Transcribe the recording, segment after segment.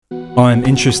I'm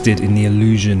interested in the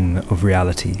illusion of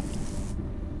reality.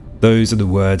 Those are the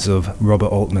words of Robert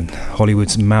Altman,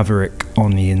 Hollywood's maverick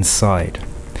on the inside.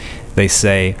 They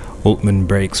say Altman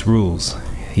breaks rules,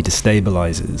 he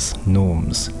destabilizes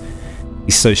norms.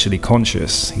 He's socially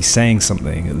conscious, he's saying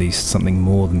something, at least something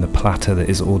more than the platter that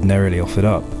is ordinarily offered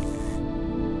up.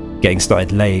 Getting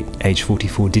started late, age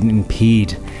 44, didn't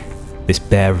impede this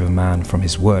bear of a man from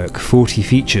his work. 40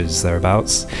 features,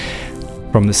 thereabouts.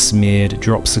 From the smeared,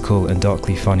 dropsical and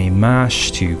darkly funny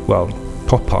MASH to, well,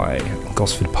 Popeye,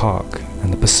 Gosford Park,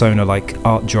 and the persona-like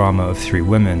art drama of three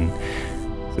women.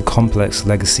 The complex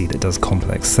legacy that does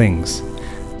complex things.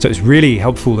 So it's really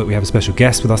helpful that we have a special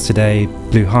guest with us today,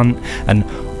 Blue Hunt, an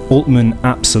Altman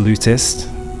absolutist.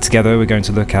 Together we're going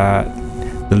to look at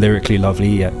the lyrically lovely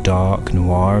yet dark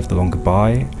noir of The Long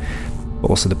Goodbye, but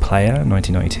also The Player,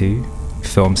 1992,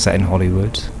 film set in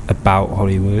Hollywood, about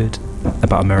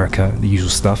America, the usual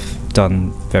stuff,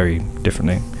 done very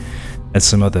differently, and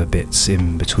some other bits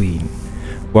in between.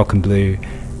 Welcome, Blue.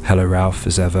 Hello, Ralph,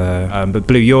 as ever. But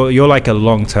Blue, you're like a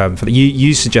long-term.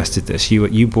 You suggested this.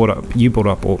 You brought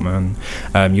up Altman.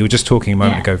 You were just talking a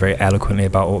moment ago very eloquently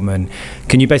about Altman.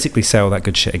 Can you basically say all that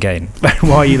good shit again?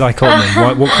 Why you like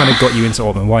Altman? What kind of got you into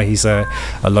Altman? Why he's a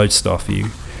lodestar for you?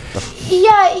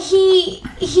 Yeah, he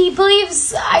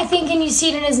believes, I think, and you see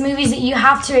it in his movies, that you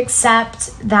have to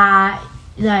accept that,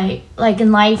 like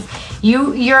in life,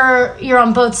 you're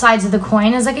on both sides of the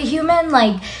coin as like a human.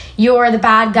 Like, you're the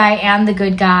bad guy and the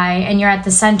good guy, and you're at the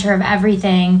center of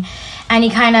everything. And he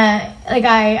kind of, like,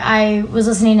 I was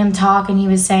listening to him talk, and he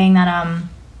was saying that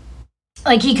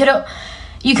like you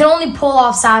can only pull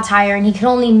off satire, and he can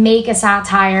only make a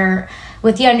satire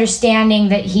with the understanding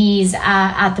that he's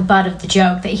at the butt of the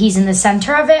joke, that he's in the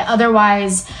center of it.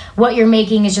 Otherwise, what you're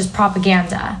making is just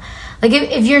propaganda. Like,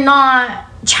 if you're not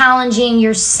challenging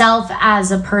yourself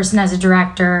as a person, as a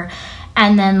director,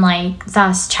 and then, like,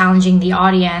 thus challenging the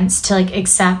audience to, like,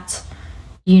 accept,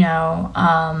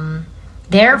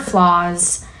 their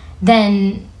flaws,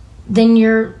 then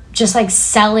you're just, like,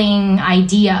 selling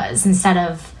ideas instead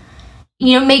of,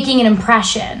 making an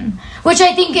impression, which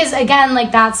I think is, again,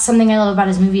 like, that's something I love about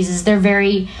his movies, is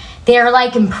they are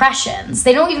like impressions.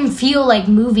 They don't even feel like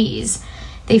movies.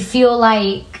 They feel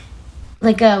like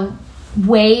a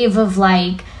wave of,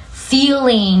 like,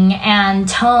 feeling and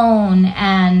tone,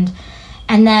 and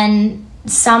then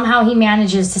somehow he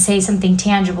manages to say something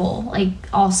tangible, like,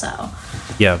 also.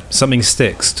 Yeah, something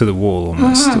sticks to the wall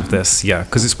almost of this. Yeah,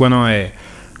 because it's when the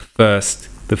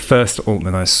first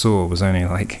Altman I saw was only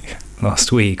like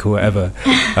last week or whatever,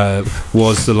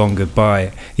 was The Long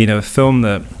Goodbye. A film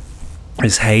that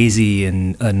is hazy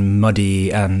and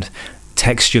muddy, and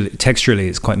texturally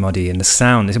it's quite muddy, and the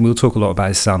sound, and we'll talk a lot about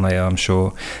his sound later, I'm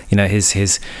sure.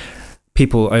 His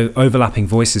people overlapping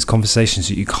voices, conversations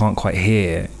that you can't quite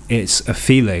hear. It's a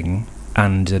feeling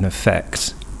and an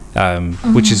effect,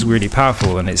 which is really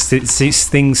powerful, and it's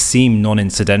things seem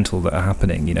non-incidental that are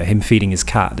happening. Him feeding his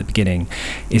cat at the beginning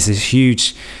is this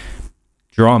huge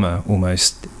drama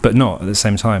almost, but not at the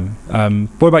same time.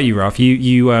 What about you, Ralph?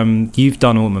 You've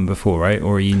done Altman before, right?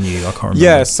 Or are you new? I can't remember.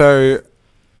 Yeah, so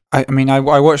I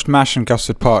watched MASH and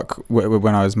Gosford Park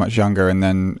when I was much younger, and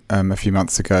then a few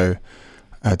months ago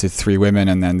I did Three Women,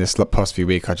 and then this past few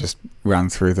week I just ran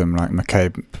through them, like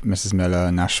McCabe, Mrs. Miller,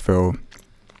 Nashville,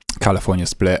 California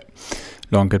Split,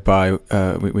 Long Goodbye.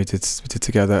 We did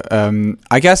together.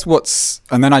 I guess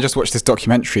and then I just watched this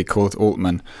documentary called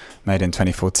Altman, made in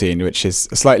 2014, which is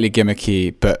a slightly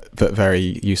gimmicky but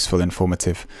very useful,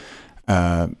 informative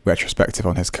retrospective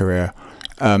on his career.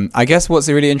 I guess what's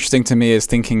really interesting to me is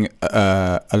thinking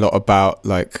a lot about,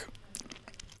 like,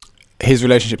 his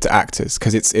relationship to actors,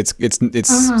 because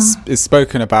it's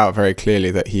spoken about very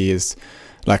clearly that he is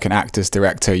like an actor's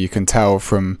director. You can tell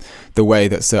from the way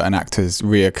that certain actors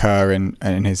reoccur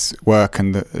in his work,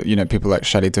 and people like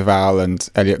Shelley Duvall and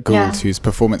Elliot Gould, whose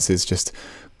performances just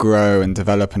grow and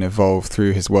develop and evolve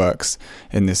through his works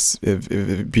in this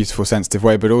beautiful, sensitive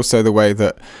way, but also the way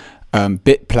that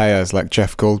bit players like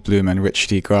Jeff Goldblum and Richard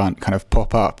D. Grant kind of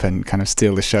pop up and kind of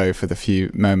steal the show for the few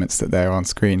moments that they're on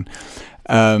screen.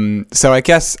 So I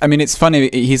guess, it's funny,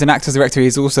 he's an actor's director,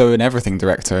 he's also an everything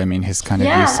director. His kind of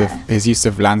use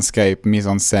of landscape,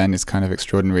 mise-en-scène is kind of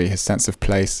extraordinary, his sense of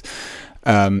place.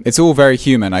 It's all very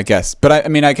human, I guess. But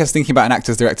I guess thinking about an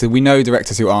actor's director, we know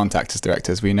directors who aren't actors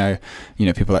directors. We know,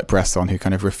 people like Bresson, who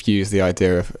kind of refuse the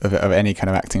idea of any kind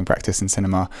of acting practice in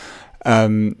cinema.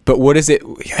 But what does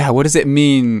it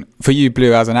mean for you,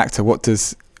 Blue, as an actor?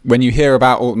 When you hear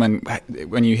about Altman,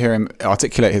 when you hear him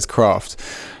articulate his craft,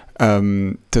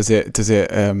 does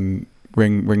it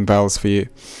ring bells for you?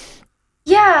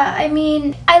 Yeah, I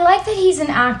mean, I like that he's an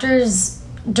actor's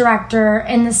director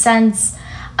in the sense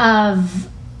of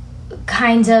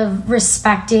kind of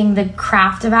respecting the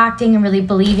craft of acting and really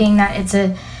believing that it's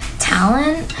a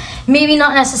talent. Maybe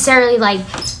not necessarily like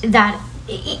that.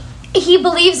 He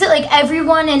believes that like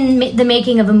everyone in the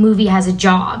making of a movie has a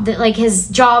job, that like his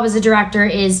job as a director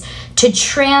is to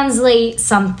translate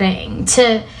something,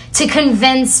 to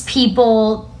convince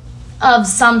people of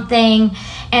something,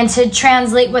 and to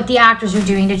translate what the actors are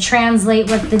doing, to translate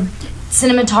what the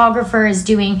cinematographer is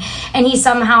doing, and he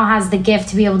somehow has the gift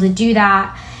to be able to do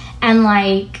that.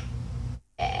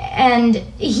 And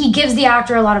he gives the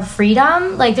actor a lot of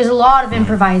freedom. Like, there's a lot of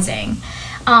improvising.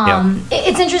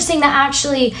 It's interesting that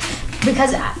actually,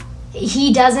 because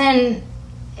he doesn't,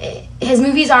 his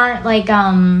movies aren't like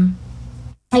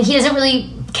he doesn't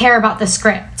really care about the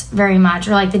script very much,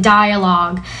 or like the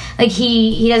dialogue. Like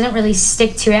he doesn't really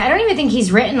stick to it. I don't even think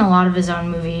he's written a lot of his own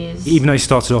movies. Even though he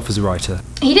started off as a writer.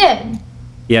 He did.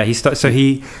 Yeah,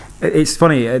 it's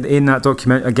funny, in that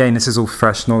document, again, this is all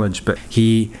fresh knowledge, but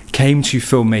he came to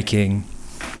filmmaking,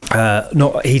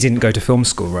 he didn't go to film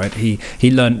school, right? He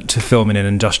learned to film in an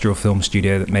industrial film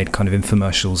studio that made kind of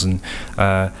infomercials and,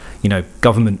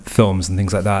 government films and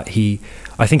things like that.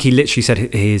 I think he literally said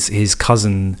his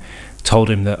cousin told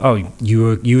him that,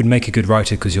 you would make a good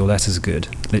writer because your letters are good.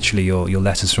 Literally, your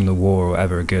letters from the war or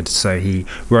whatever are good. So he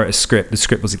wrote a script. The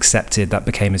script was accepted. That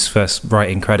became his first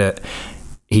writing credit.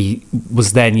 He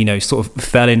was then, sort of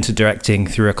fell into directing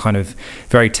through a kind of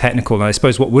very technical, and I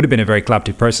suppose what would have been a very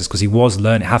collaborative process, because he was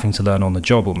having to learn on the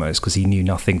job almost, because he knew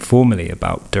nothing formally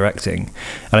about directing.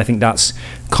 And I think that's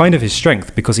kind of his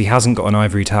strength, because he hasn't got an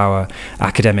ivory tower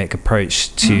academic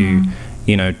approach to,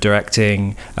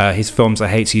 directing. His films, I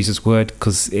hate to use this word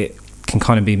because it can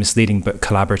kind of be misleading, but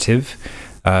collaborative.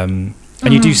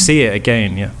 And you do see it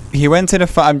again, yeah. He went in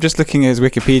I'm just looking at his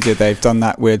Wikipedia. They've done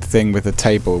that weird thing with a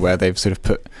table where they've sort of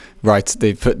put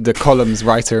the columns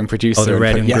writer and producer. Oh, the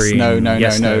red and green.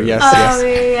 Yes, yes.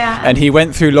 Yeah. And he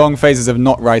went through long phases of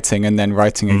not writing and then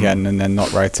writing again and then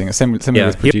not writing. Similar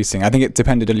with producing. I think it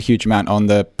depended a huge amount on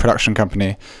the production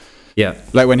company. Yeah.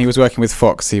 Like when he was working with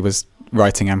Fox, he was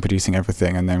writing and producing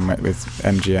everything, and then went with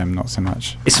MGM not so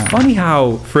much. It's funny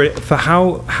how for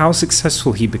how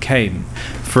successful he became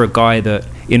for a guy that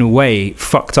in a way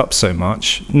fucked up so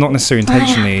much, not necessarily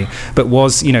intentionally, but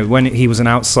was, when he was an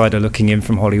outsider looking in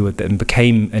from Hollywood and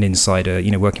became an insider,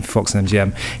 working for Fox and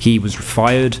MGM, he was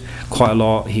fired quite a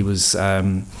lot. He was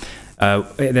again,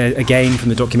 from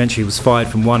the documentary, he was fired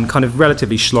from one kind of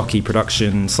relatively schlocky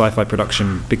production, sci-fi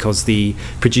production, because the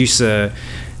producer,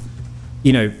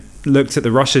 looked at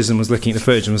the rushes and was looking at the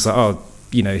footage and was like,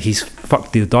 he's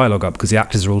fucked the dialogue up because the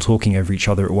actors are all talking over each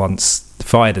other at once.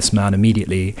 Fire this man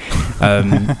immediately.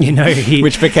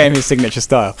 Which became his signature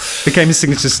style.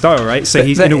 Right? So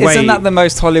he's in a way. Isn't that the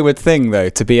most Hollywood thing, though,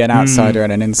 to be an outsider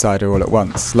and an insider all at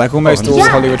once? Like almost all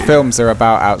Hollywood films are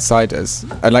about outsiders,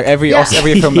 and like every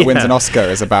film that wins an Oscar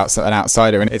is about an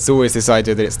outsider, and it's always this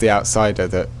idea that it's the outsider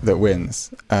that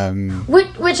wins.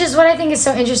 Which is what I think is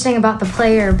so interesting about The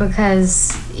Player,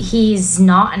 because he's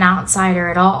not an outsider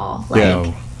at all.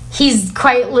 He's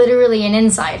quite literally an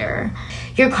insider.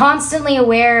 You're constantly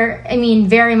aware,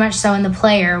 very much so in The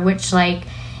Player, which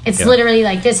it's literally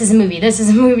like, this is a movie, this is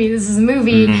a movie, this is a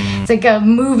movie. It's like a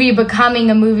movie becoming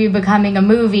a movie becoming a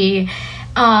movie.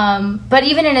 But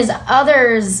even in his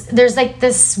others, there's like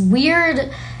this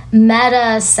weird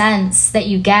meta sense that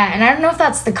you get. And I don't know if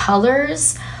that's the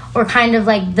colors or kind of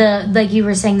like like you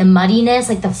were saying, the muddiness,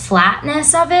 like the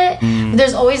flatness of it.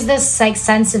 There's always this like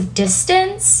sense of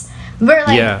distance. Where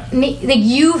like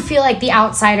you feel like the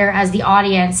outsider as the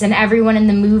audience, and everyone in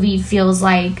the movie feels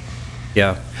like they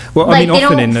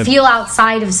don't feel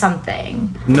outside of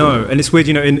something. No, and it's weird,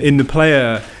 in The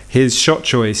Player, his shot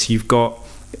choice, you've got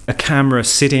a camera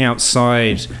sitting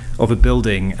outside of a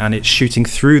building and it's shooting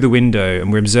through the window,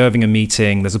 and we're observing a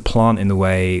meeting. There's a plant in the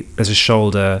way, there's a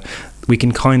shoulder. We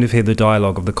can kind of hear the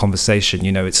dialogue of the conversation.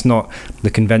 It's not the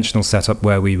conventional setup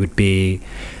where we would be,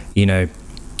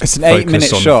 it's an 8-minute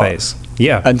shot.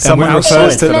 Yeah, and someone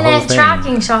refers to the whole thing.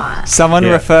 Tracking shot. Someone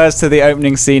refers to the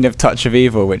opening scene of Touch of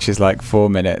Evil, which is like 4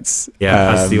 minutes.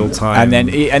 Yeah, that's the all time.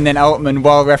 And then Altman,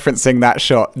 while referencing that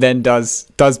shot, then does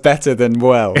better than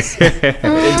Wells.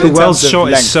 The Wells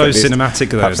shot is so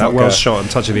cinematic, though. That Wells shot on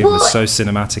Touch of Evil is so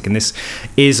cinematic, and this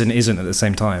is and isn't at the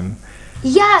same time.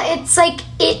 Yeah, it's like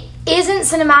it isn't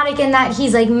cinematic in that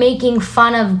he's like making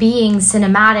fun of being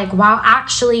cinematic while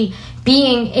actually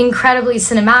being incredibly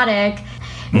cinematic,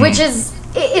 which is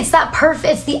it's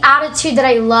the attitude that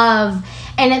I love,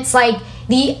 and it's like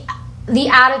the the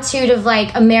attitude of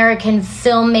like American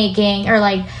filmmaking, or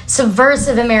like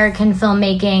subversive American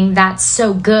filmmaking, that's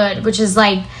so good, which is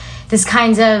like this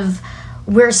kind of,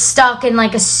 we're stuck in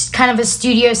like a kind of a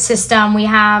studio system. We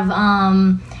have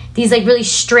these like really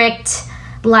strict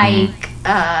like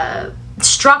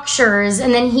structures,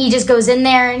 and then he just goes in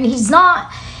there and he's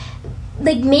not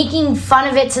like making fun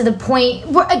of it to the point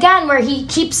where he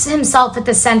keeps himself at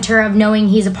the center of knowing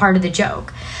he's a part of the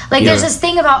joke. Like there's this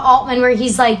thing about Altman where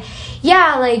he's like,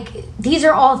 yeah, like these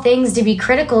are all things to be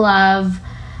critical of,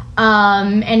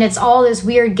 and it's all this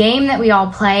weird game that we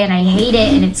all play, and I hate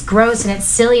it, and it's gross and it's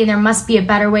silly, and there must be a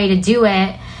better way to do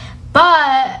it,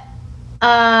 but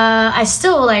I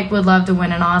still like would love to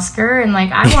win an Oscar, and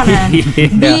like I want to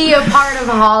be a part of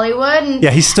Hollywood. And,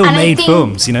 he's still made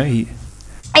films, you know.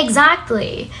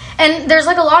 Exactly. And there's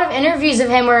like a lot of interviews of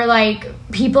him where like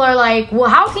people are like, well,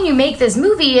 how can you make this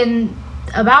movie and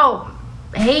about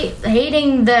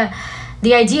hating the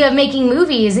idea of making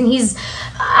movies? And he's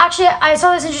actually, I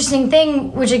saw this interesting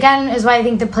thing, which again is why I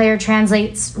think The Player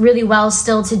translates really well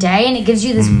still today, and it gives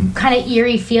you this kind of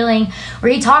eerie feeling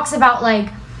where he talks about like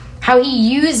how he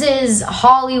uses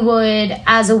Hollywood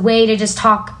as a way to just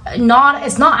talk, it's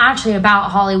not actually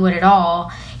about Hollywood at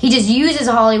all. He just uses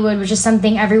Hollywood, which is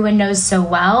something everyone knows so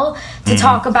well, to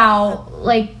talk about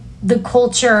like the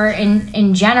culture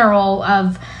in general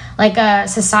of like a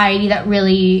society that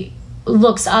really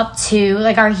looks up to,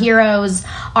 like, our heroes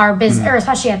are or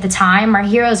especially at the time, our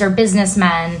heroes are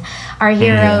businessmen. Our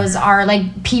heroes are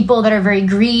like people that are very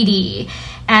greedy,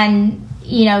 and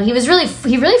you know, he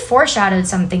really foreshadowed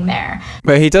something there.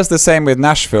 But he does the same with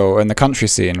Nashville and the country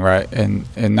scene, right? In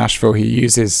Nashville, he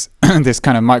uses this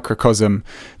kind of microcosm,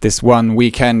 this one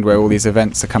weekend where all these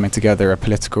events are coming together, a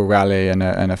political rally and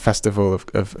a festival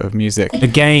of music.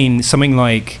 Again, something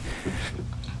like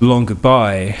Long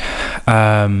Goodbye,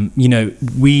 you know,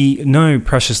 we know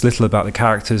precious little about the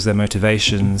characters, their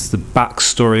motivations, the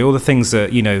backstory, all the things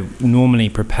that, you know, normally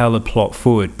propel a plot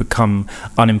forward become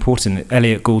unimportant.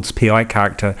 Elliot Gould's PI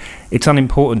character, it's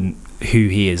unimportant who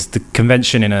he is. The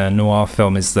convention in a noir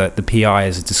film is that the PI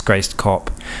is a disgraced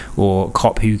cop, or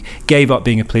cop who gave up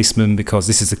being a policeman because,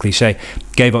 this is a cliche,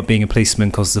 gave up being a policeman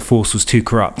because the force was too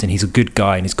corrupt, and he's a good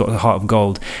guy and he's got a heart of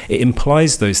gold. It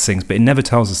implies those things, but it never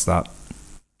tells us that.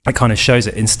 It kind of shows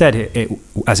it. Instead, it,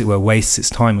 as it were, wastes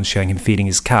its time on showing him feeding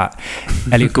his cat.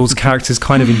 Elliot Gould's character is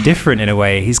kind of indifferent in a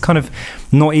way. He's kind of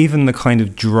not even the kind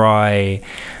of dry,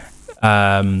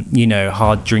 you know,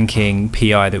 hard-drinking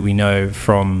PI that we know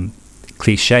from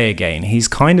Cliche again. He's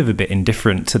kind of a bit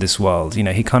indifferent to this world. You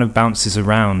know, he kind of bounces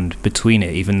around between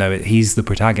it, even though he's the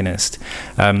protagonist.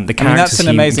 The characters, that's an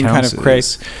amazing kind of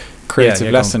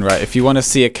creative lesson, right? If you want to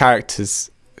see a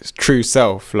character's true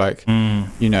self, like,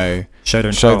 you know,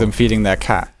 show them feeding their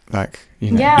cat, like,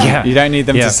 you know, you don't need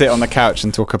them to sit on the couch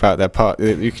and talk about their part.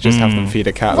 You could just have them feed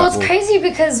a cat. Well, it's crazy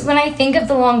because when I think of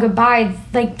The Long Goodbye,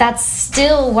 like, that's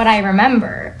still what I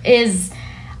remember.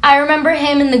 I remember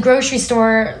him in the grocery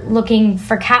store looking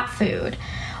for cat food.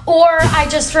 Or I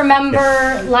just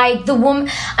remember, like, the woman...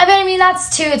 I mean,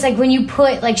 that's, too, it's like when you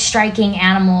put, like, striking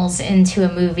animals into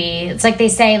a movie, it's like they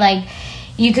say, like,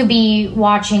 you could be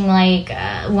watching, like,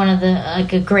 one of the,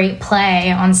 like, a great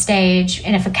play on stage,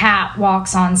 and if a cat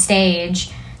walks on stage,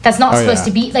 that's not supposed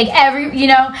to be, like, you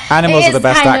know... Animals are the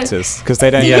best actors, because they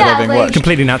don't get living work.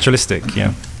 Completely naturalistic,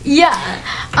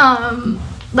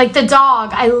 Like the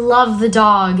dog, I love the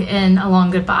dog in A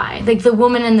Long Goodbye. Like the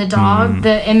woman and the dog,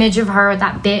 the image of her with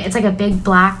that big, it's like a big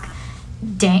black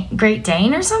Great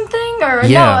Dane or something, or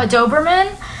no, a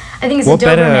Doberman. I think it's a Doberman. What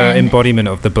better embodiment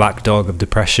of the black dog of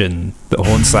depression that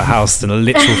haunts that house than a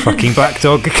literal fucking black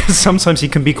dog? Because sometimes he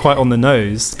can be quite on the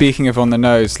nose. Speaking of on the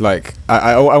nose, like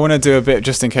I want to do a bit,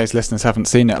 just in case listeners haven't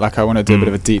seen it. Like I want to do a bit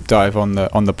of a deep dive on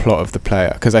the plot of The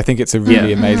Player, because I think it's a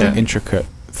really amazing, intricate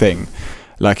thing.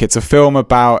 Like, it's a film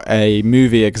about a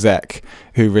movie exec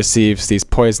who receives these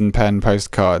poison pen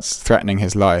postcards threatening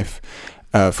his life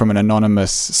from an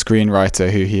anonymous screenwriter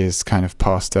who he has kind of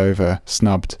passed over,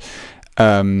 snubbed.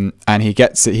 And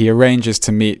he arranges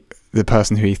to meet the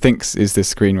person who he thinks is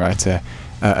this screenwriter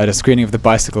at a screening of The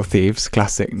Bicycle Thieves,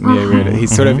 classic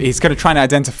neo-realist. He's kind of trying to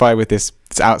identify with this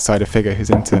outsider figure who's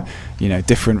into, you know,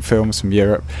 different films from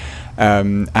Europe.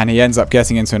 And he ends up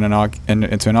getting into an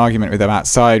argument with them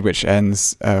outside, which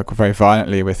ends very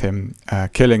violently with him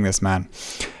killing this man.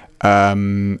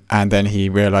 And then he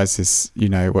realizes, you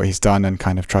know, what he's done, and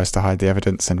kind of tries to hide the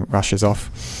evidence and rushes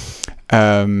off.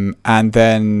 And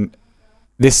then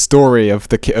this story of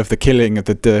the killing, of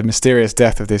the mysterious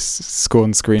death of this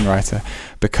scorned screenwriter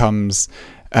becomes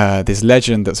this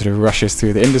legend that sort of rushes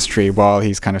through the industry while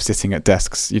he's kind of sitting at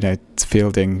desks,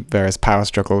 fielding various power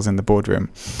struggles in the boardroom.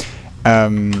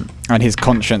 And his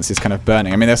conscience is kind of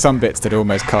burning. I mean, there's some bits that are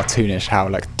almost cartoonish, how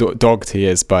like dogged he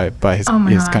is by his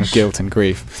kind of guilt and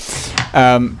grief.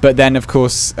 But then, of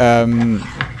course,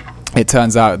 it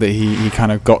turns out that he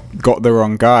kind of got the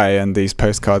wrong guy, and these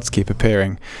postcards keep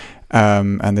appearing.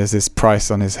 And there's this price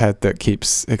on his head that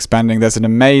keeps expanding. There's an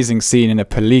amazing scene in a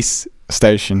police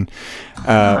station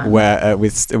where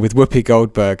with Whoopi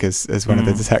Goldberg as one of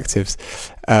the detectives,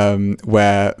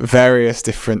 where various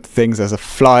different things. There's a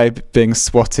fly being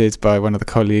swatted by one of the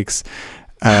colleagues.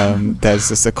 There's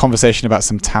just a conversation about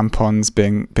some tampons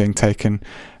being taken.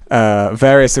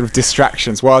 Various sort of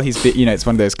distractions while he's it's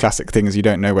one of those classic things. You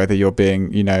don't know whether you're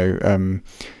being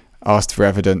asked for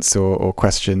evidence or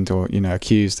questioned or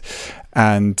accused,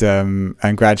 and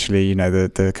gradually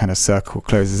the kind of circle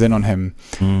closes in on him.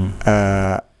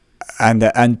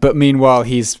 But meanwhile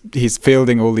he's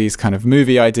fielding all these kind of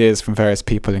movie ideas from various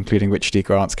people, including Richard E.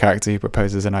 Grant's character, who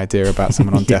proposes an idea about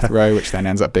someone on death row, which then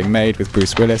ends up being made with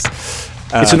Bruce Willis.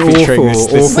 It's an awful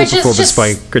performance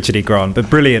by Richard E. Grant, but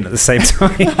brilliant at the same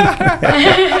time.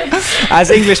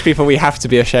 As English people, we have to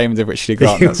be ashamed of Richard E.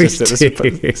 Grant.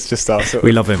 It's just our sort of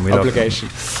love him. We obligation.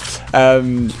 Love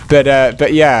him.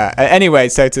 But yeah. Anyway,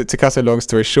 so to cut a long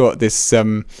story short, this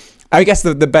I guess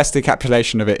the best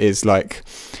encapsulation of it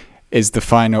is the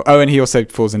final. Oh, and he also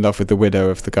falls in love with the widow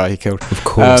of the guy he killed. Of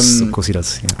course he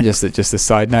does. Yeah. Just a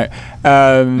side note.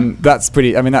 That's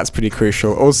pretty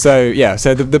crucial. Also, yeah.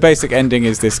 So the basic ending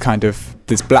is this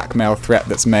blackmail threat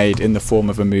that's made in the form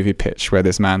of a movie pitch, where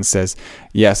this man says,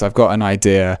 "Yes, I've got an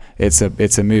idea. It's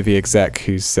a movie exec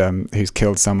who's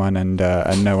killed someone and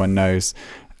no one knows."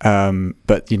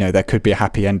 But there could be a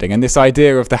happy ending, and this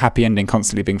idea of the happy ending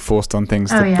constantly being forced on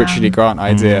things, Richard E. Grant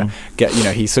idea,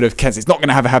 he sort of it's not going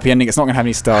to have a happy ending, it's not going to have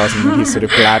any stars, and then he sort of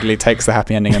gladly takes the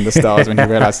happy ending and the stars when he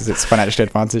realizes it's financially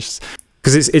advantaged.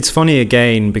 Because it's funny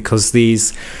again, because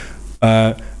these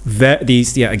are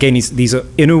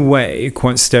in a way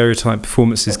quite stereotyped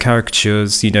performances,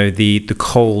 caricatures. The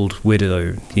cold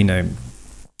widow,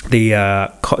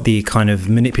 the kind of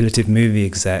manipulative movie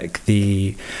exec,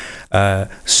 the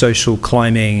social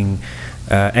climbing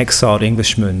exiled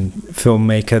Englishman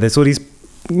filmmaker. There's all these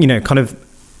kind of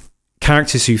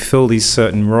characters who fill these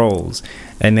certain roles,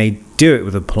 and they do it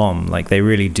with aplomb. Like, they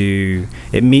really do.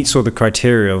 It meets all the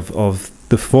criteria of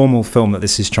the formal film that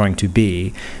this is trying to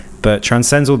be, but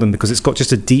transcends all them because it's got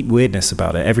just a deep weirdness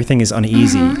about it. Everything is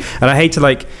uneasy. And I hate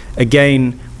to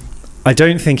again, I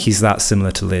don't think he's that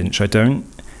similar to Lynch. I don't.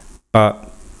 But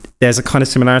there's a kind of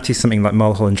similarity to something like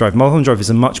Mulholland Drive. Mulholland Drive is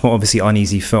a much more obviously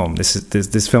uneasy film.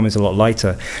 This film is a lot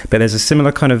lighter, but there's a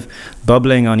similar kind of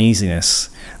bubbling uneasiness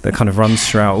that kind of runs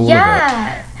throughout all of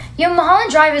it. Yeah,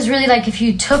 Mulholland Drive is really like if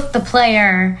you took the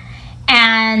player,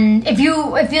 and if you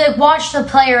watched the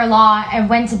player a lot and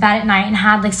went to bed at night and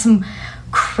had some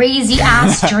crazy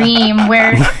ass dream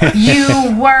where you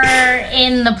were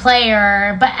in the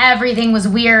player, but everything was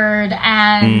weird,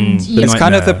 and it's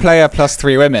kind of the player plus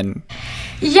three women.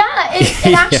 Yeah,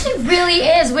 it actually really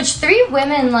is. Which Three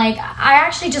Women, I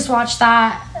actually just watched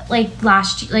that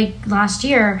last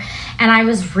year, and I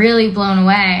was really blown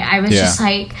away. I was just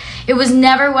it was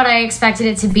never what I expected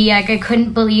it to be. I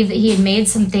couldn't believe that he had made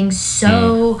something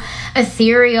so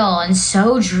ethereal and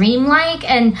so dreamlike,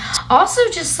 and also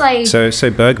just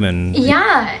so Bergman.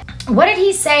 Yeah. What did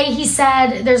he say? He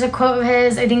said, there's a quote of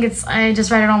his, I just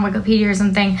read it on Wikipedia or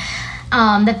something,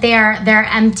 that they're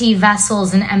empty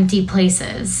vessels in empty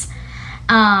places.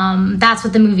 That's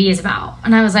what the movie is about.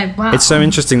 And I was like, wow. It's so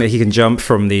interesting that he can jump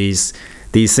from these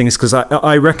things, because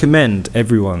I recommend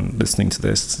everyone listening to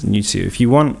this, and you too, if you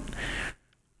want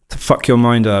to fuck your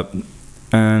mind up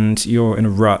and you're in a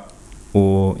rut,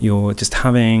 or you're just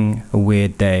having a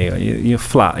weird day, or you're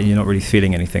flat and you're not really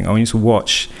feeling anything, I want you to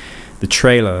watch the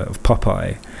trailer of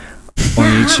Popeye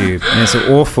on YouTube. And it's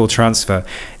an awful transfer.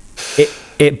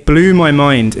 It blew my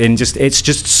mind it's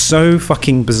just so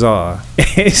fucking bizarre.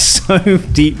 It's so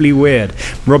deeply weird.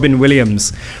 Robin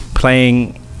Williams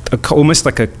playing almost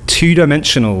like a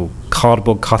two-dimensional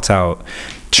cardboard cutout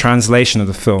translation of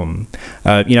the film.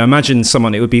 Imagine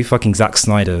it would be fucking Zack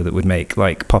Snyder that would make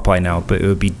Popeye now, but it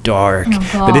would be dark.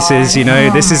 But this is,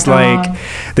 this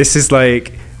is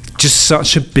just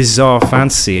such a bizarre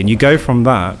fantasy. And you go from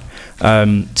that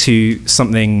to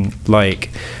something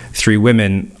like Three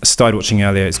Women. I started watching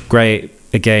earlier. It's great.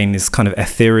 Again, this kind of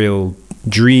ethereal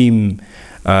dream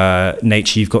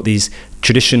nature. You've got these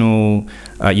traditional,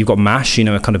 you've got MASH,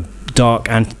 a kind of dark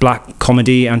and black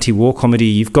comedy, anti-war comedy.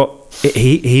 You've got,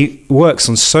 he works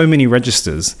on so many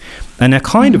registers, and they're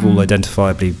kind of all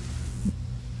identifiably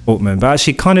Altman, but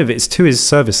actually kind of it's to his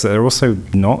service that they're also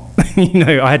not.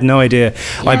 I had no idea.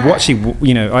 Yeah.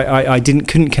 I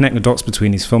couldn't connect the dots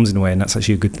between these films in a way, and that's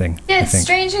actually a good thing. Yeah, it's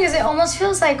strange because it almost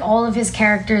feels like all of his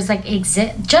characters like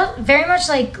exist just very much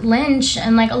like Lynch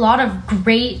and like a lot of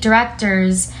great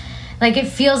directors. Like it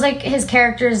feels like his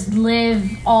characters live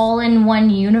all in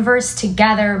one universe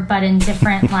together, but in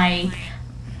different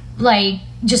like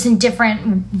just in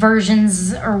different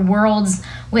versions or worlds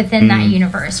within that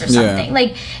universe or something. Yeah.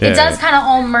 Like it does kind of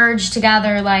all merge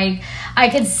together. Like I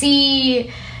could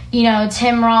see,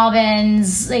 Tim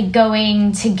Robbins like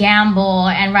going to gamble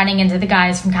and running into the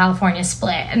guys from California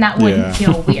Split, and that wouldn't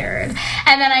feel weird.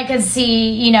 And then I could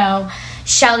see,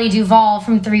 Shelley Duvall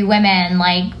from Three Women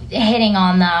like hitting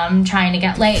on them trying to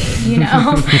get laid, like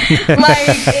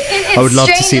it's I would love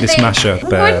to see strange this that mashup.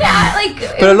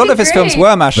 But a lot of his films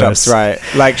were mashups, right?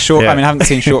 Like short. Yeah. I mean, I haven't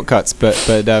seen Shortcuts, but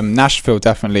Nashville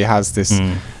definitely has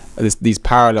these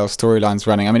parallel storylines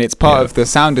running. I mean, it's part of the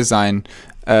sound design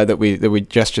that we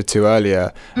gestured to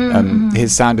earlier.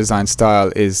 His sound design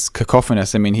style is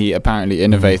cacophonous. I mean, he apparently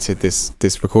innovated this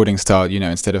recording style.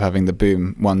 Instead of having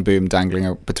one boom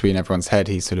dangling between everyone's head,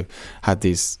 he sort of had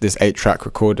this 8-track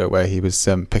recorder where he was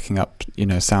picking up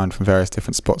sound from various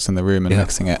different spots in the room and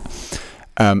mixing it.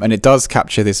 And it does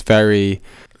capture this very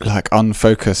like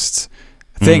unfocused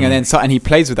thing, and he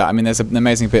plays with that. I mean, there's an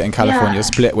amazing bit in California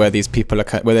Split where these people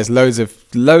where there's loads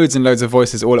and loads of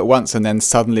voices all at once, and then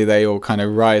suddenly they all kind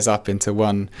of rise up into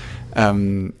one.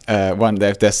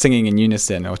 They're singing in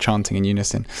unison or chanting in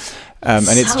unison, and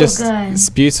it's just it's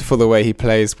beautiful the way he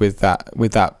plays with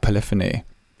that polyphony.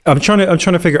 I'm trying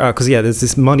to figure it out because there's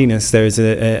this muddiness. There's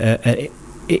a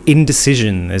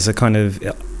indecision. There's a kind of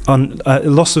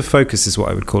loss of focus is what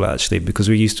I would call it, actually, because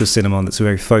we're used to a cinema that's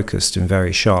very focused and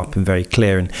very sharp and very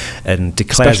clear and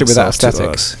declares especially with that itself to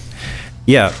aesthetic. us.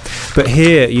 Yeah, but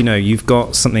here, you've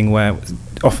got something where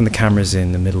often the camera's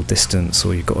in the middle distance,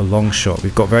 or you've got a long shot.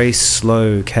 We've got very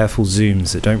slow, careful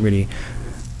zooms that don't really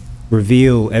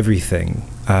reveal everything.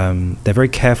 They're very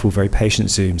careful, very patient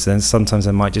zooms. Then sometimes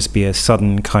there might just be a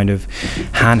sudden kind of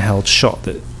handheld shot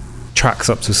that tracks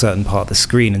up to a certain part of the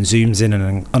screen and zooms in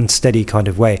an unsteady kind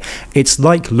of way. It's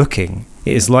like looking.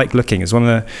 It is like looking. It's one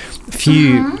of the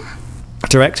few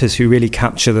directors who really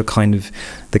capture the kind of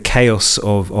the chaos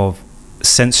of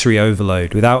sensory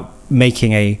overload without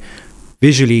making a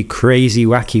visually crazy,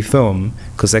 wacky film,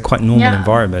 because they're quite normal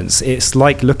environments. It's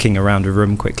like looking around a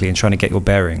room quickly and trying to get your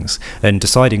bearings and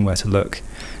deciding where to look.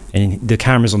 And the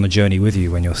camera's on the journey with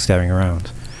you when you're staring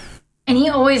around. And he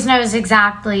always knows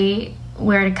exactly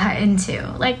where to cut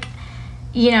into. Like,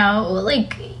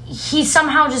 he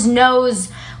somehow just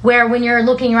knows where, when you're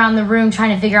looking around the room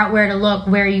trying to figure out where to look,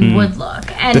 where you would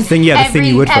look. And the thing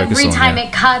you would focus on. Every time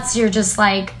it cuts, you're just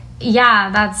like,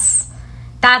 that's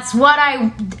what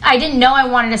I didn't know I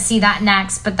wanted to see that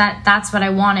next, but that's what I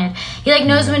wanted. He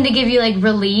knows when to give you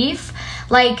relief,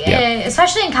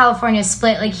 especially in California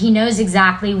Split. He knows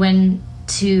exactly when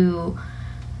to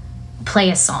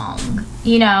play a song,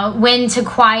 when to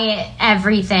quiet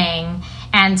everything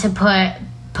and to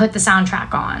put the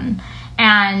soundtrack on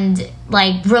and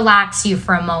relax you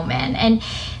for a moment. And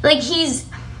it's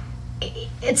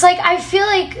I feel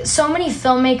like so many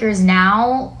filmmakers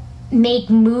now make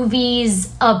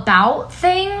movies about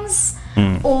things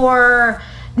or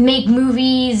make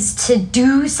movies to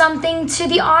do something to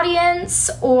the audience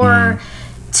or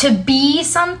to be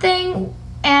something.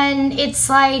 And it's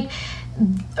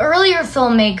earlier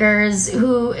filmmakers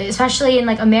who, especially in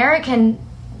American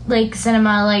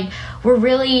cinema, were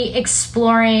really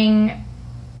exploring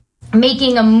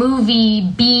making a movie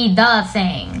be the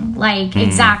thing,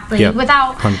 exactly,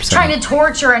 without 100%. trying to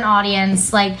torture an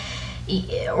audience,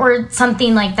 or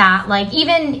something like that.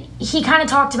 Even he kind of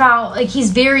talked about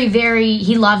he's very, very,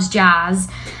 he loves jazz,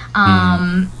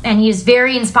 and he's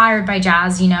very inspired by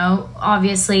jazz,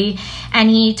 obviously. And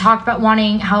he talked about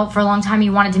how for a long time he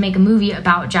wanted to make a movie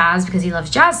about jazz because he loves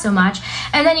jazz so much.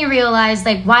 And then he realized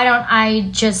why don't I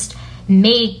just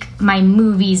make my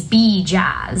movies be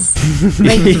jazz?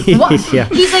 What? He's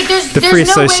there's the free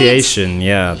no association.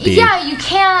 You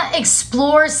can't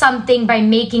explore something by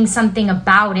making something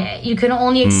about it. You can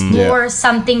only explore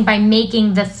something by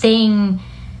making the thing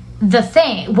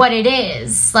what it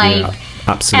is.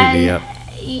 Absolutely.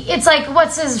 It's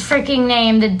what's his freaking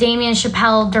name, the Damien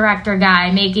Chappelle director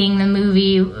guy making the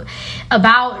movie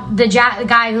about the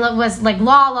guy who was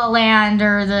La La Land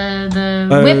or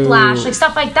the Whiplash,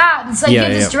 stuff like that. It's you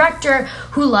have this director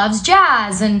who loves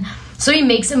jazz, and so he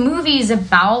makes movies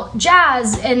about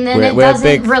jazz, and then it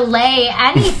doesn't relay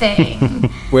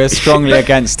anything. We're strongly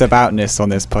against aboutness on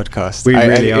this podcast. We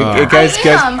really are.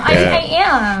 I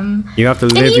am. You have to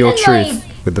live your truth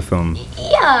with the film.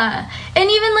 Yeah,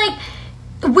 and even like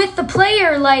with the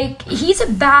player, like he's a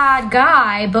bad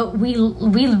guy, but we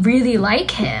really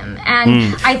like him,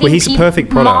 and I think he's a perfect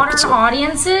product. Modern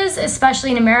audiences,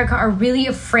 especially in America, are really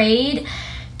afraid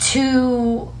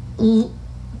to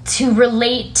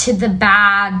relate to the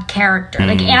bad character.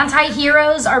 Like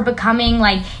anti-heroes are becoming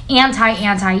like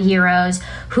anti-heroes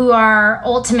who are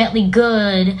ultimately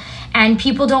good, and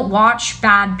people don't watch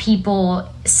bad people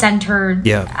centered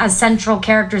as central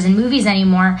characters in movies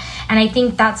anymore. And I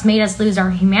think that's made us lose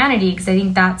our humanity, because I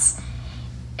think that's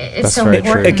so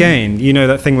important. Again, you know,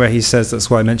 that thing where he says, that's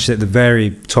why I mentioned it at the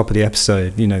very top of the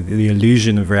episode, you know, the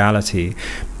illusion of reality.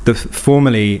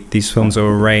 Formerly, these films are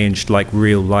arranged like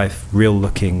real life, real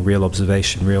looking, real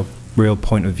observation, real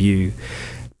point of view.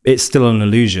 It's still an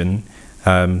illusion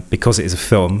because it is a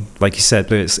film. Like you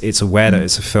said, it's aware that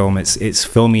it's a film. Its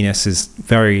filminess is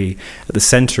very at the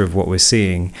center of what we're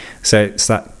seeing. So it's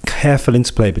that careful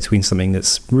interplay between something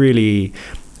that's really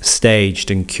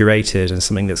staged and curated and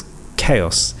something that's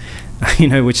chaos, you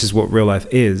know, which is what real life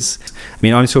is. I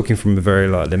mean, I'm talking from a very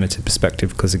limited perspective,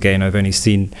 because again, I've only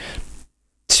seen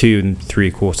 2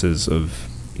 3/4 of,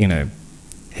 you know,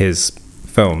 his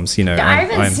films, you know. Yeah, I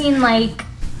haven't seen like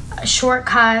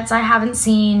Shortcuts. I haven't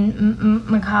seen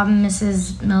Macabre and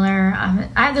Mrs. Miller.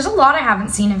 There's a lot I haven't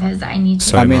seen of his that I need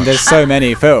to. There's so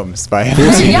many films by him.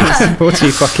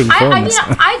 40 fucking films. I mean,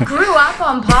 I grew up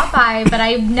on Popeye, but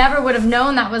I never would have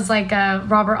known that was like a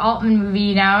Robert Altman movie,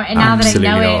 you know. And now that I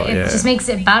know it just makes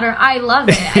it better. I love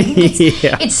it. I think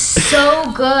it's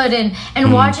so good.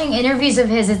 And watching interviews of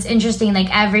his, it's interesting.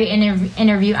 Like every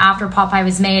interview after Popeye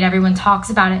was made, everyone talks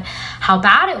about it, how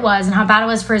bad it was and how bad it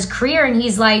was for his career. And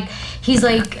he's like,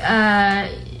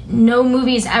 no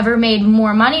movie's ever made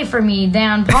more money for me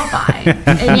than Popeye.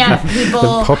 And yet people...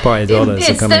 The Popeye dollars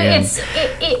are coming in.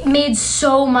 It made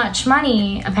so much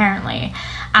money, apparently,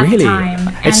 at the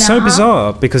time. It's so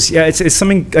bizarre, because, it's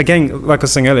something, again, like I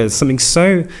was saying earlier, it's something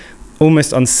so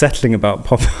almost unsettling about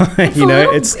Popeye.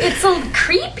 It's a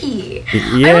creepy.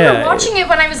 Yeah. I remember watching it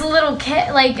when I was a little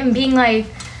kid, like, and being like,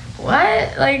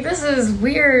 what? Like, this is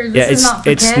weird. This is not for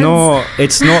kids.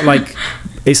 It's not like...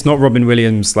 It's not Robin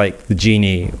Williams like the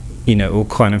genie, you know, all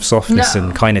kind of softness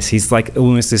and kindness. He's like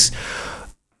almost this,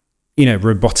 you know,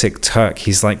 robotic Turk.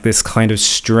 He's like this kind of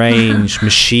strange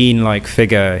machine-like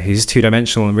figure who's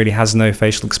two-dimensional and really has no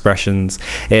facial expressions.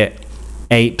 It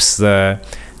apes the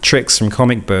tricks from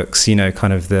comic books, you know,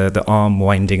 kind of the arm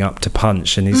winding up to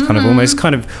punch, and these kind of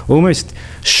almost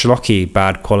schlocky,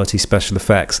 bad quality special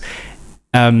effects.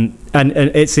 And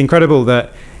it's incredible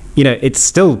that, you know, it's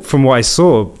still, from what I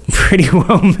saw, pretty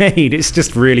well made. It's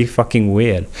just really fucking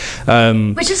weird.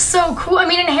 Which is so cool. I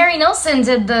mean, and Harry Nilsson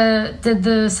did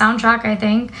the soundtrack, I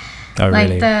think. Oh,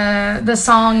 really? Like the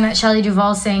song that Shelley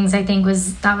Duvall sings, I think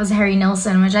was Harry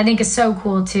Nilsson, which I think is so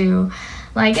cool too.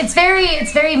 Like it's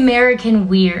very American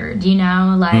weird, you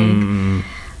know, like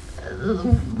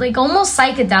almost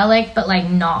psychedelic, but like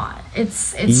not. It's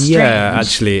strange. Yeah,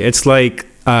 actually, it's like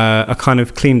a kind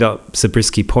of cleaned up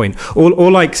Zabriskie Point, or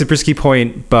like Zabriskie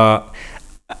Point, but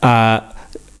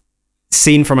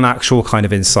seen from an actual kind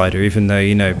of insider. Even though,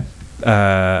 you know,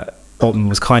 Altman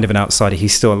was kind of an outsider, he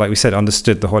still, like we said,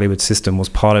 understood the Hollywood system, was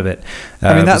part of it.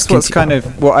 I mean, that's what's kind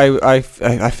of what I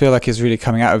feel like is really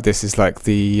coming out of this, is like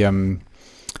the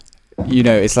you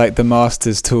know, it's like the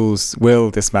master's tools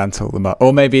will dismantle the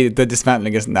or maybe the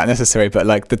dismantling isn't that necessary, but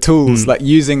like the tools, like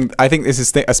using, I think this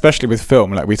is especially with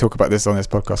film, like we talk about this on this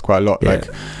podcast quite a lot, like,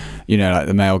 you know, like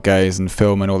the male gaze and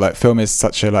film and all that. Film is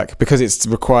such a, like, because it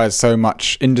requires so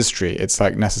much industry, it's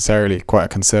like necessarily quite a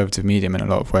conservative medium in a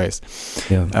lot of ways,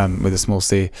 with a small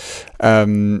c,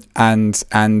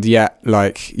 and yet,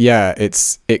 like,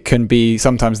 it can be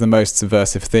sometimes the most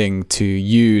subversive thing to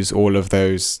use all of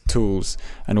those tools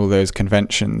and all those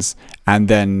conventions, and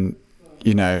then,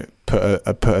 you know, put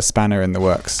a spanner in the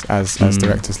works, as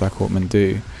directors like Altman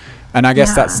do. And I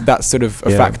guess that's sort of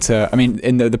a factor. I mean,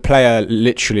 in the player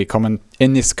literally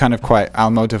in this kind of quite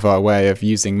Almodovar way of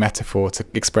using metaphor to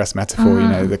express metaphor, you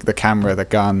know, the camera, the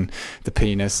gun, the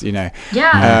penis, you know.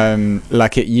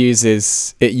 Like it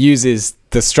uses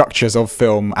the structures of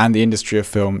film and the industry of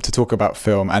film to talk about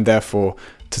film, and therefore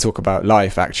to talk about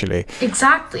life, actually.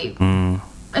 Exactly. I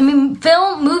mean,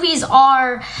 movies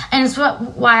are, and it's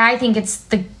why I think it's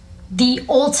the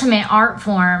ultimate art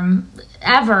form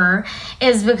ever,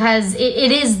 is because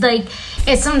it is like,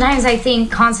 it's sometimes I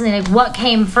think constantly like, what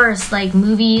came first, like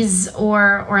movies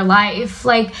or life?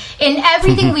 Like in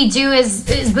everything we do is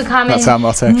becoming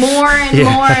more and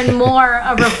more and more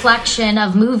a reflection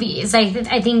of movies. I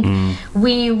think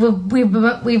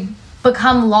we've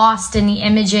become lost in the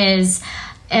images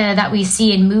that we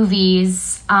see in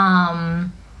movies.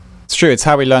 It's true. It's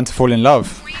how we learn to fall in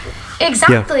love.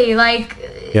 Exactly. Like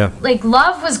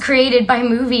love was created by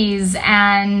movies,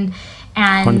 and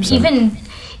 100%.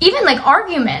 even like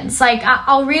arguments. Like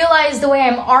I'll realize the way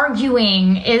I'm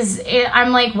arguing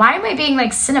I'm like, why am I being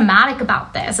like cinematic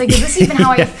about this? Like, is this even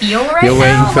how I feel right now? You're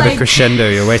waiting for the crescendo.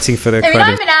 You're waiting for the. I mean,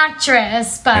 I'm an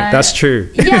actress, but that's true.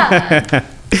 Yeah.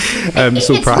 It's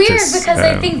weird because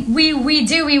I think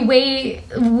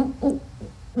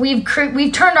we've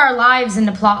turned our lives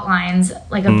into plot lines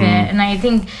like a bit, and I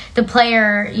think the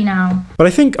player, But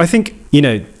I think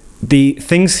the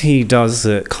things he does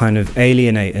that kind of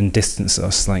alienate and distance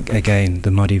us, like again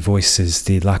the muddy voices,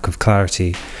 the lack of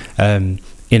clarity, in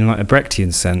like a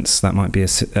Brechtian sense, that might be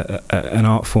an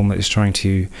art form that is trying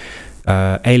to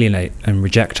alienate and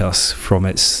reject us from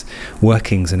its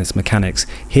workings and its mechanics.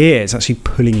 Here it's actually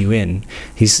pulling you in.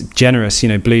 He's generous.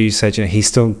 Blue said he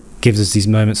still gives us these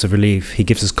moments of relief. He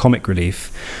gives us comic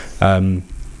relief.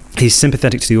 He's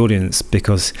sympathetic to the audience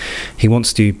because he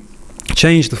wants to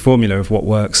change the formula of what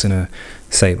works in a,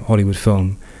 say, Hollywood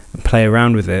film and play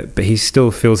around with it, but he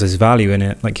still feels there's value in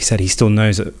it. Like you said, he still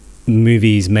knows that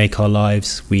movies make our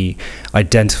lives. We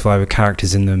identify with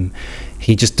characters in them.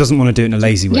 He just doesn't want to do it in a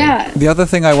lazy way. Yeah. The other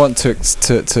thing I want to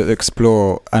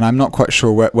explore, and I'm not quite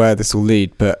sure where this will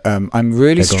lead, but I'm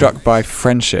really struck by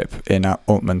friendship in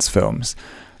Altman's films.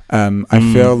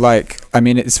 I feel like,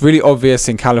 it's really obvious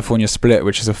in California Split,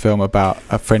 which is a film about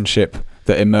a friendship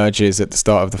that emerges at the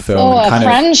start of the film. Oh, a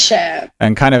friendship.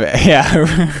 And kind of ends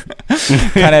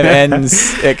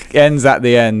at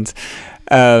the end.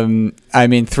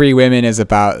 Three Women is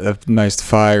about the most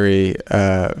fiery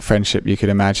friendship you could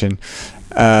imagine.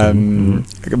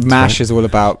 MASH is all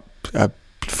about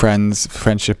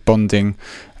friendship, bonding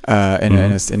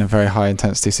in a very high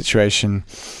intensity situation.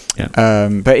 Yeah.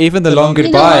 But even the Long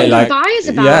Goodbye, is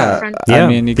about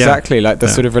friendship. Exactly, like the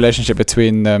sort of relationship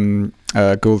between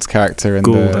Gould's character and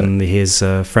and his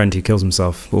friend who kills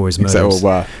himself, or his murders.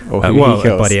 Or who he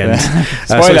kills. By the end.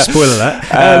 Spoiler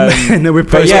alert. No, we're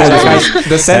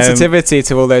the sensitivity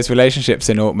to all those relationships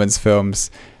in Altman's films,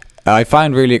 I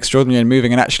find really extraordinary and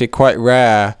moving, and actually quite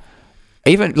rare.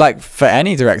 Even like for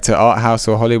any director, art house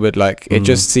or Hollywood, like it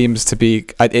just seems to be.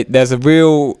 There's a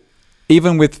real.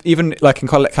 Even like in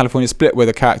California Split, where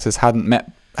the characters don't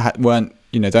have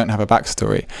a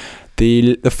backstory,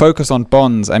 the focus on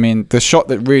bonds. The shot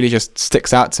that really just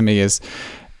sticks out to me is,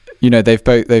 they've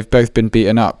both been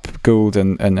beaten up, Gould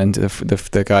and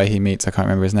the guy he meets, I can't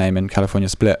remember his name, in California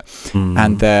Split,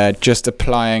 and they're just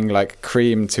applying like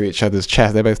cream to each other's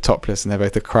chest. They're both topless and they're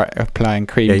both applying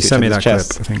cream to each other's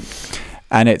chest. Clip, I think.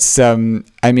 And it's, we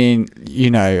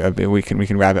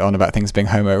can rabbit on about things being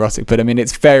homoerotic, but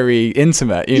it's very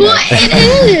intimate. Well,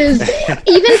 it is.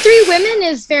 Even Three Women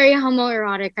is very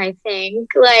homoerotic, I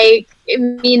think.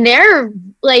 They're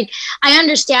like, I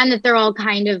understand that they're all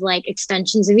kind of like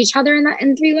extensions of each other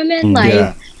in Three Women.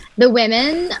 The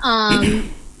women,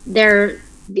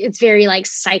 it's very like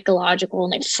psychological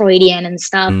and like Freudian and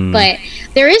stuff, but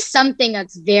there is something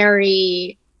that's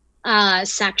very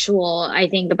sexual, I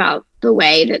think, about the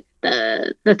way that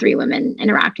the three women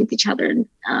interact with each other,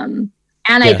 and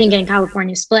I think in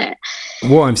California Split,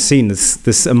 what I've seen,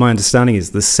 this my understanding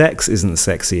is the sex isn't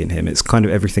sexy in him. It's kind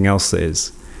of everything else that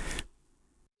is.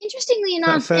 Interestingly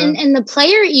enough, in the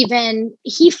player, even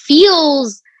he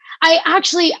feels.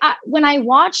 When I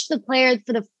watched the player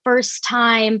for the first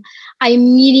time, I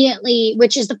immediately,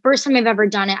 which is the first time I've ever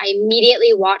done it, I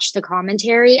immediately watched the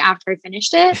commentary after I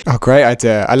finished it. Oh, great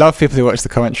idea. I love people who watch the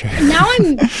commentary. Now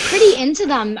I'm pretty into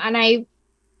them and I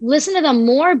listen to them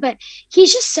more, but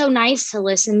he's just so nice to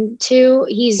listen to.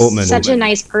 He's such a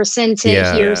nice person to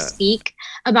hear speak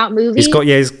about movies.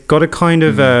 He's got a kind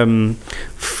of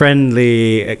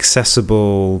friendly,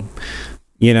 accessible,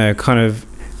 kind of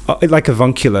like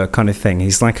avuncular kind of thing.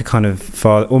 He's like a kind of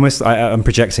father, almost. I'm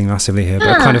projecting massively here,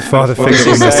 but a kind of father figure.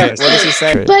 What does he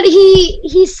say? But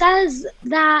he says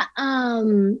that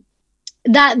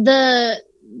that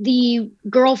the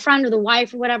girlfriend or the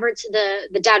wife or whatever to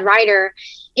the dead writer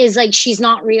is like, she's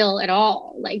not real at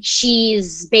all. Like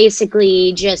she's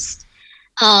basically just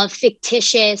a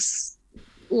fictitious,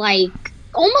 like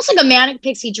almost like a manic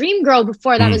pixie dream girl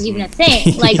before that was even a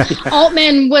thing. Like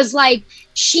Altman was like,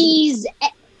 she's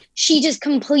she just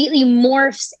completely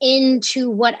morphs into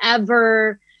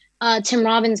whatever Tim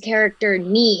Robbins' character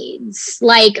needs,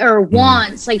 like, or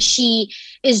wants. Like, she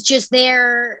is just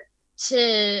there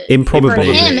to Improbably for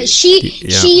him.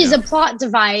 She is a plot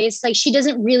device. Like, she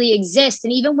doesn't really exist.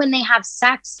 And even when they have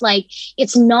sex, like,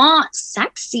 it's not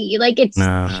sexy. Like,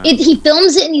 he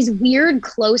films it in these weird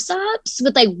close-ups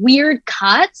with like weird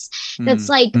cuts that's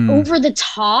like over the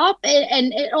top,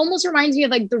 and it almost reminds me of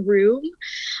like The Room,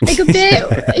 like a bit,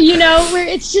 you know, where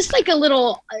it's just like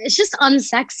it's just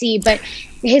unsexy, but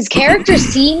his character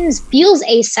feels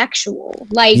asexual.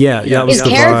 Like, his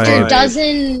character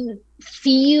doesn't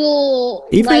feel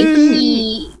like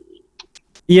he...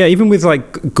 Yeah, even with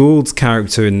like Gould's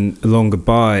character in Long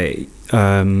Goodbye,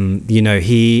 you know,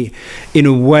 he, in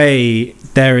a way,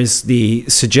 there is the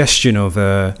suggestion of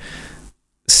a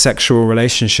sexual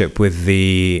relationship with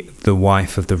the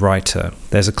wife of the writer.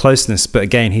 There's a closeness, but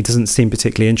again, he doesn't seem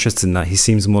particularly interested in that. He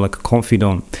seems more like a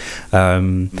confidant.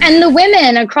 And the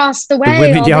women across the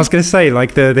way. I was going to say,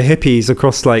 like the hippies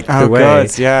across like the way.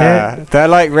 God, yeah. They're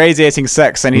like radiating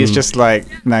sex, and he's just like,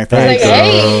 no, thanks. Like,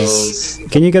 hey.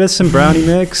 Can you get us some brownie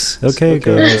mix? Okay,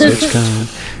 girls, which kind?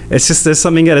 It's just there's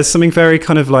something very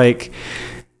kind of like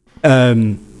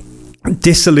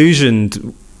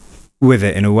disillusioned with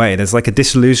it in a way. There's like a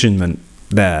disillusionment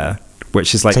there,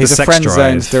 which is like, so he's the sex drive.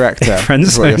 Friend-zoned director.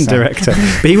 Friend-zoned director.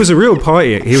 But he was a real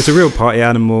party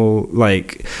animal.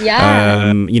 Like,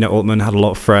 you know, Altman had a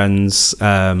lot of friends,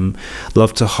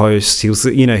 loved to host. He was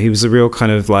a real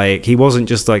kind of like, he wasn't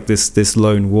just like this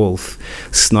lone wolf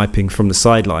sniping from the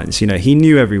sidelines. You know, he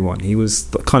knew everyone. He was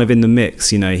kind of in the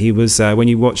mix. You know, he was, when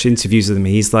you watch interviews with him,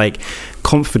 he's like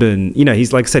confident. You know,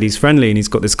 he's, like I said, he's friendly and he's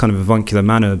got this kind of avuncular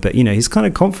manner, but you know, he's kind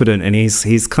of confident, and he's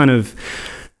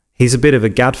a bit of a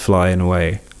gadfly in a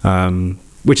way,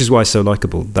 which is why he's so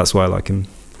likable. That's why I like him.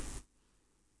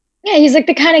 Yeah, he's like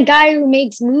the kind of guy who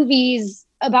makes movies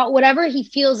about whatever he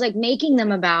feels like making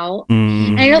them about.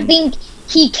 And I don't think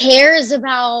he cares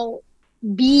about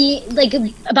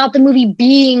about the movie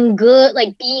being good,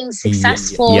 like being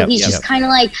successful. He's just kind of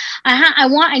like,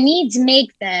 I need to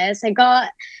make this. I got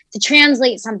to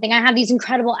translate something. I have these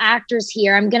incredible actors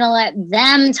here. I'm going to let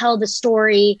them tell the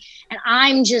story, and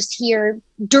I'm just here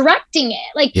directing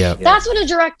it. Like, that's what a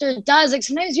director does. Like,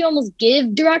 sometimes you almost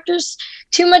give directors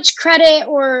too much credit,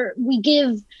 or we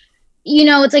give, you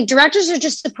know, it's like directors are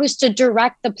just supposed to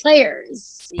direct the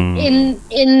players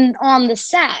in on the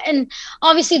set. And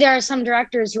obviously there are some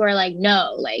directors who are like,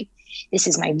 no, like, this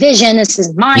is my vision, this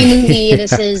is my movie,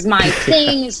 this is my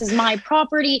thing, this is my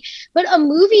property. But a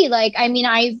movie, like, I mean,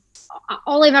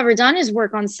 all I've ever done is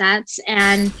work on sets,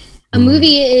 and a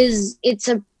movie it's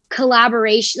a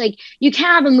collaboration. Like, you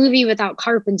can't have a movie without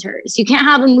carpenters, you can't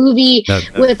have a movie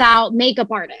without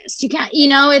makeup artists, you can't, you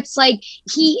know, it's like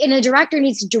a director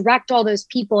needs to direct all those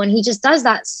people, and he just does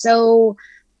that so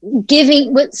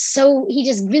he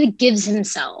just really gives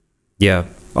himself.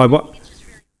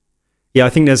 I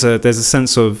think there's a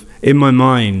sense of, in my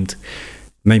mind,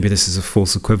 maybe this is a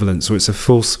false equivalence or it's a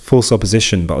false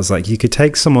opposition, but I was like, you could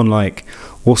take someone like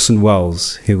Orson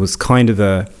Welles, who was kind of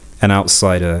an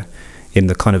outsider in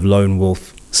the kind of lone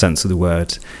wolf sense of the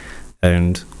word,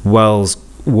 and Welles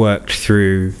worked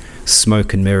through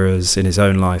smoke and mirrors in his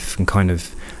own life, and kind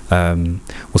of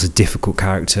was a difficult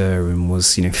character, and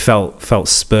was, you know, felt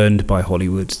spurned by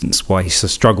Hollywood. That's why he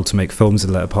struggled to make films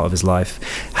in the later part of his life.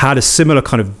 Had a similar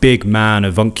kind of big man,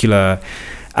 avuncular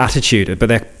attitude, but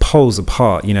they're poles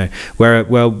apart. You know, where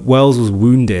Welles was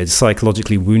wounded,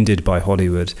 psychologically wounded by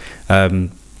Hollywood. You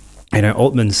know,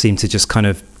 Altman seemed to just kind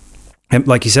of,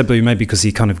 like you said, but maybe because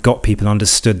he kind of got people,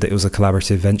 understood that it was a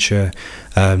collaborative venture,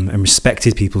 and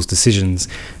respected people's decisions,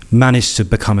 managed to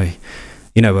become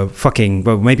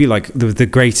maybe like the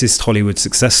greatest Hollywood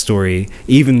success story,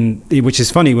 even, which is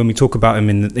funny when we talk about him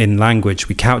in language,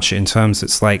 we couch it in terms,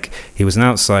 it's like he was an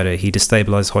outsider, he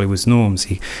destabilized Hollywood's norms,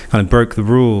 he kind of broke the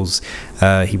rules,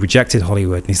 he rejected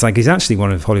Hollywood, and he's actually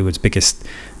one of Hollywood's biggest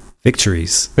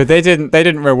victories. But they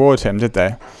didn't reward him, did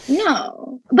they?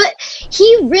 No, but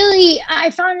he really,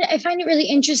 I find it really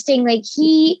interesting. Like,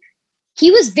 he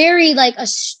was very like a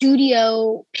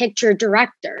studio picture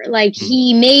director. Like,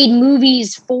 he made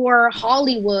movies for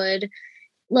Hollywood,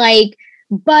 like,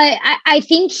 but I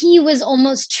think he was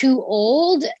almost too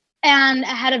old and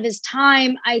ahead of his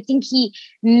time. I think he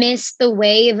missed the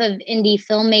wave of indie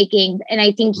filmmaking. And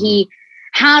I think he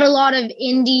had a lot of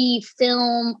indie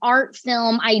art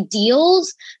film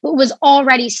ideals, but was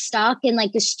already stuck in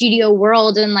like the studio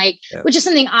world. And like, which is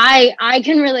something I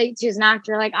can relate to as an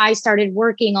actor. Like, I started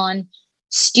working on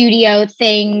studio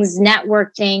things,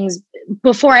 network things,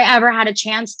 before I ever had a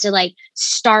chance to like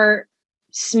start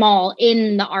small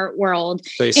in the art world,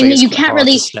 So you say and it's you quite can't hard to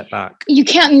really step back. you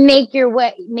can't make your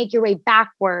way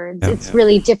backwards. Yeah. It's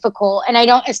really difficult, and I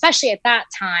don't, especially at that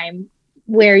time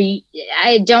where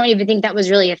I don't even think that was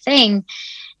really a thing.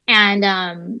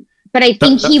 And but I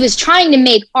think he was trying to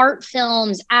make art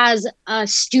films as a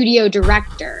studio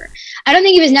director. I don't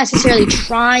think he was necessarily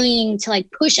trying to like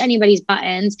push anybody's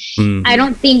buttons. Mhm. I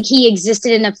don't think he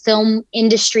existed in a film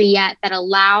industry yet that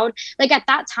allowed, like at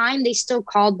that time, they still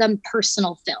called them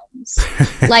personal films.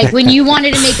 Like when you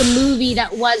wanted to make a movie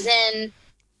that wasn't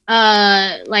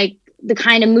like the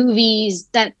kind of movies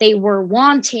that they were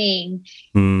wanting,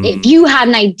 if you had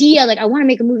an idea, like I want to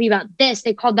make a movie about this,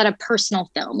 they called that a personal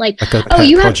film. Like a oh,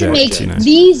 you have project, to make you know.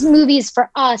 these movies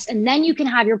for us, and then you can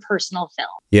have your personal film.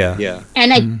 Yeah.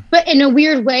 And but in a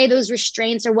weird way, those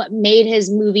restraints are what made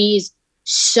his movies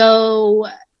so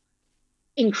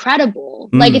incredible.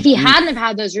 Like if he hadn't have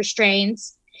had those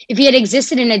restraints, if he had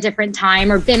existed in a different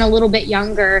time or been a little bit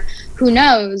younger, who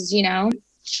knows, you know?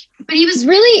 But he was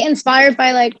really inspired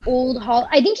by like old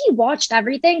I think he watched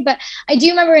everything, but I do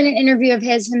remember in an interview of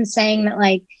him saying that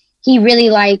like he really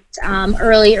liked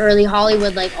early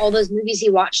Hollywood, like all those movies he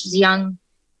watched as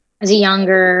a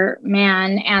younger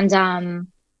man. And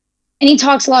he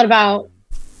talks a lot about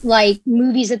like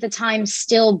movies at the time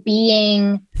still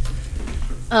being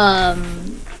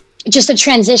just a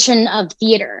transition of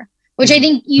theater, which I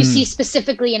think you see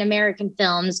specifically in American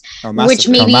films, which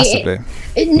maybe, massively.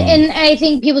 And I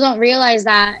think people don't realize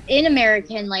that in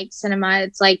American like cinema,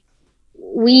 it's like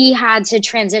we had to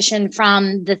transition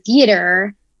from the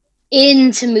theater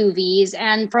into movies,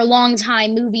 and for a long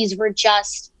time, movies were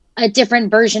just a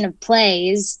different version of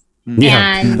plays.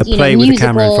 Yeah, And a you play know, with a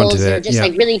camera in front of musicals are it. just Yeah.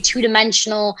 like really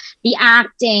two-dimensional. The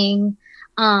acting,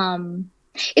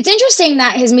 it's interesting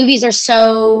that his movies are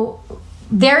so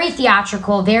very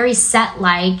theatrical, very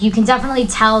set-like. You can definitely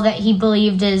tell that he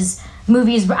believed his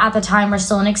movies at the time were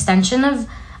still an extension of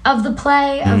the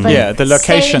play. Of like Yeah, the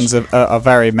locations stage. are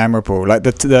very memorable. Like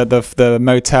the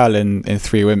motel in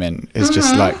Three Women is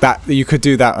just like that. You could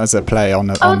do that as a play on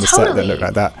the set that totally. looked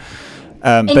like that.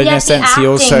 And But in yet a sense, the he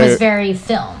acting also was very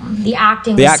film. The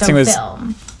acting was so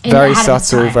film. And very ahead of its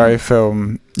subtle, time. very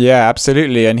film. Yeah,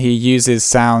 absolutely. And he uses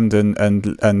sound and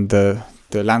the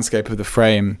landscape of the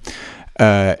frame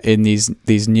in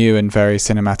these new and very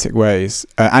cinematic ways.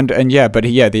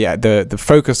 The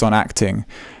focus on acting,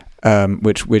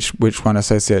 which one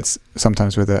associates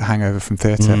sometimes with a hangover from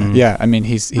theatre. Yeah, I mean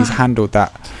he's handled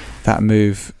that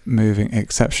moving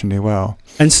exceptionally well,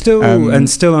 And still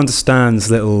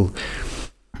understands little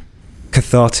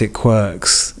cathartic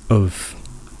quirks of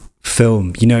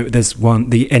film. You know, there's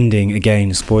the ending,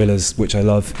 again, spoilers, which I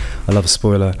love a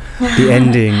spoiler. The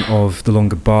ending of The Long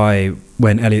Goodbye,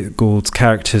 when Elliot Gould's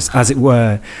characters, as it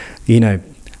were, you know,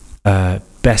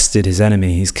 bested his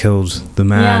enemy. He's killed the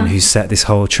man who set this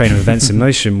whole train of events in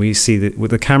motion. We see that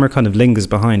the camera kind of lingers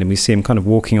behind him. We see him kind of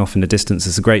walking off in the distance.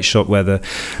 There's a great shot where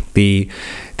the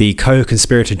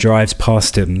co-conspirator drives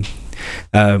past him,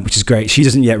 which is great. She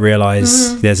doesn't yet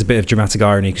realise. There's a bit of dramatic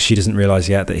irony because she doesn't realise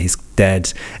yet that he's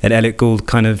dead. And Elliot Gould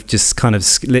kind of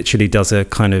literally does a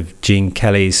kind of Gene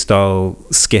Kelly style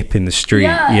skip in the street.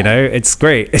 Yeah. You know, it's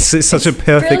great. It's such a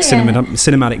perfect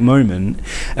cinematic moment.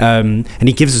 And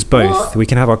he gives us both. Well, we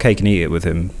can have our cake and eat it with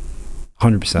him.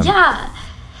 100%. Yeah.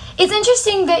 It's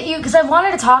interesting that because I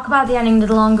wanted to talk about the ending to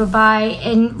The Long Goodbye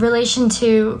in relation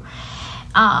to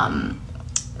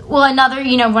another,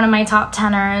 one of my top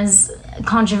tenors,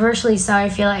 controversially so, I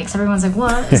feel like, 'cause everyone's like,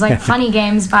 what? It's like Funny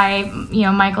Games by,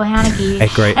 Michael Haneke.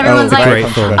 Everyone's like, great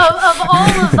of all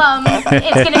of them,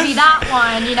 it's going to be that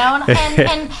one,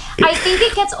 And I think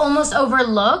it gets almost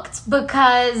overlooked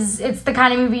because it's the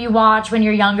kind of movie you watch when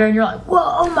you're younger and you're like, whoa,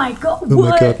 oh my God, what? Oh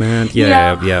my God, man.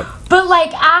 Yeah. But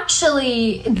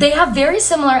actually, they have very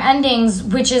similar endings,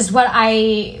 which is why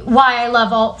I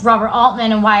love Robert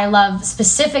Altman and why I love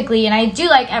specifically, and I do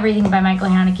like everything by Michael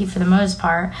Haneke for the most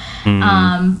part.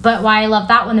 But why I love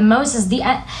that one the most is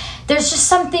there's just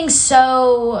something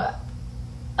so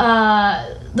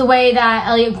the way that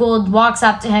Elliot Gould walks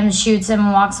up to him, shoots him,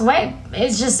 and walks away.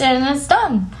 It's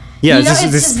done. Yeah, it's it's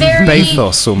just this very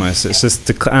bathos almost. It's just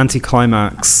the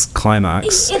anti-climax.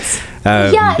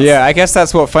 Yeah, I guess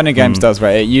that's what Funny Games does,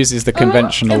 right? It uses the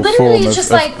conventional form of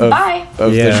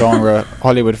the genre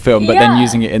Hollywood film, but then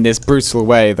using it in this brutal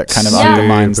way that kind of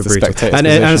undermines the spectator. And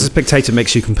as a spectator,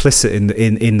 makes you complicit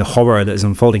in the horror that is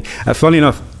unfolding. Funnily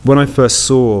enough, when I first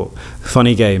saw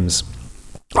Funny Games,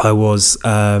 I was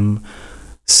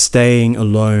staying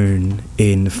alone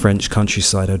in the French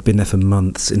countryside. I'd been there for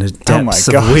months in the depths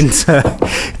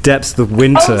of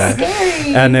winter, Oh,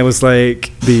 scary. and there was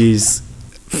like these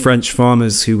French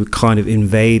farmers who would kind of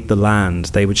invade the land.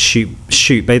 They would shoot.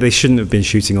 They shouldn't have been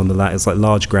shooting on the land. It's like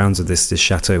large grounds of this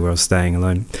chateau where I was staying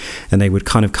alone, and they would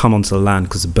kind of come onto the land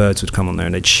because the birds would come on there,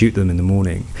 and they'd shoot them in the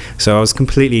morning. So I was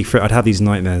completely. I'd have these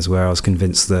nightmares where I was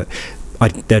convinced that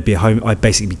I'd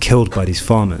basically be killed by these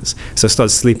farmers. So I started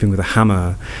sleeping with a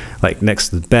hammer like next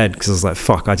to the bed because I was like,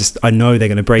 fuck, I know they're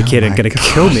going to break in and going to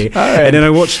kill me. And then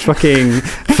I watched fucking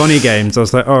Funny Games. I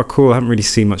was like, oh cool, I haven't really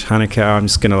seen much Haneke. I'm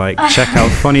just going to like check out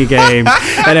Funny Games.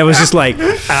 And I was just like,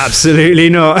 absolutely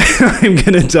not. I'm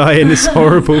going to die in this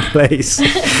horrible place.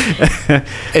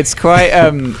 It's quite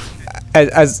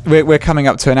as we're coming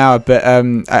up to an hour, but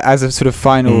as a sort of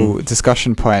final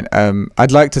discussion point,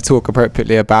 I'd like to talk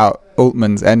appropriately about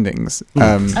Altman's endings,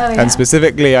 and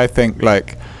specifically, I think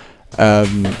like,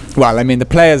 well, I mean, the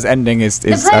player's ending is the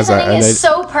player's ending is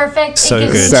so perfect, so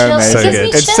it good, so amazing, it gives me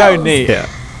it's chills. so neat. Yeah.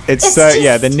 It's so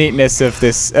the neatness of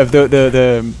this of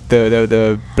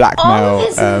the blackmail All of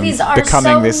his movies are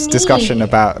becoming so this neat. discussion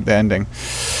about the ending.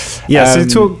 Yeah,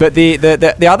 but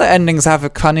the other endings have a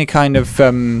funny kind of.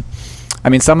 I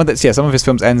mean, some of his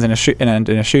films ends in a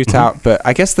shootout, but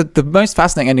I guess the most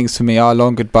fascinating endings for me are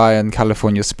Long Goodbye and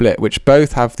California Split, which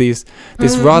both have this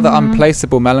rather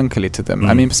unplaceable melancholy to them.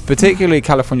 I mean, particularly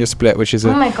California Split, which is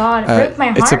oh my god, it broke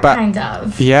my heart, kind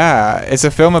of. Yeah, it's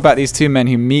a film about these two men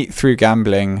who meet through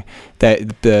gambling.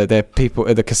 They're people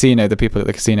at the casino. The people at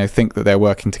the casino think that they're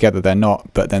working together. They're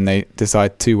not, but then they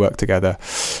decide to work together.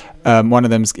 One of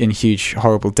them's in huge,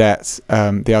 horrible debt.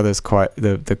 The other's quite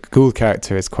the Gould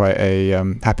character is quite a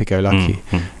happy-go-lucky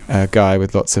guy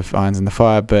with lots of irons in the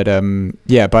fire. But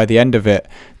by the end of it,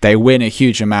 they win a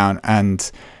huge amount, and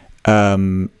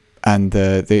the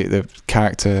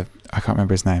character, I can't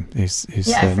remember his name, who's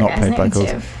not played by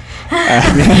Gould. Not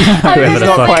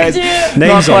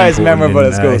quite as memorable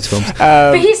as Gould.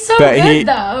 But he's so good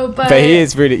though. But he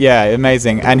is really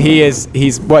amazing, and his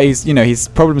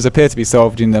problems appear to be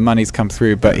solved and the money's come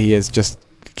through, but he is just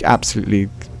absolutely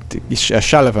a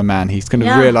shell of a man. He kind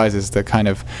of realizes the kind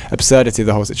of absurdity of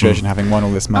the whole situation, having won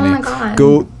all this money. Oh my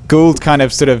God. Gould kind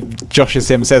of sort of joshes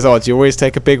him, says, "Oh, do you always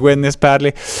take a big win this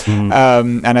badly?"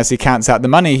 And as he counts out the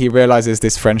money, he realizes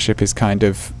this friendship is kind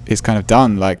of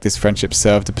done. Like, this friendship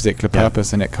served a particular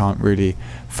purpose, and it can't really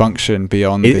function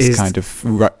beyond this kind of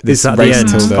this race end.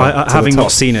 till the having top.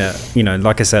 not seen it,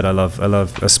 like I said, I love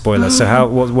a spoiler. So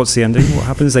what's the ending? What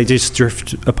happens? They just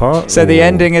drift apart. So the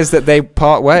ending is that they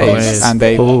part ways, and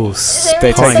they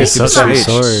take 50% each.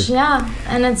 Sorry. Yeah,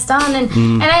 and it's done.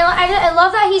 And I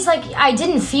love that he's like, I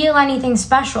didn't feel anything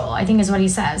special, I think is what he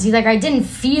says. He's like, I didn't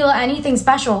feel anything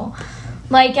special.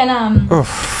 Like, and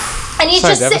he's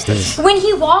So just when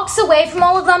he walks away from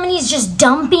all of them, and he's just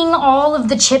dumping all of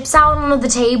the chips out onto the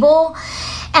table,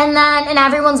 and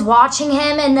everyone's watching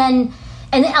him, and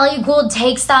Elliot Gould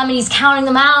takes them and he's counting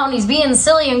them out and he's being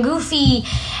silly and goofy,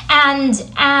 and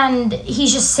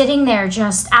he's just sitting there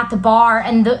just at the bar,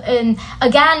 and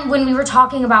again, when we were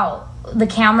talking about the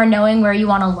camera knowing where you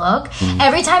want to look,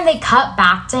 every time they cut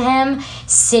back to him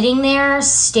sitting there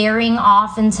staring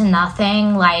off into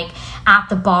nothing, like at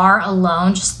the bar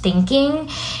alone, just thinking,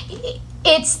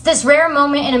 it's this rare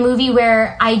moment in a movie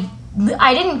where I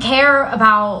didn't care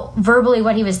about verbally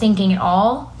what he was thinking at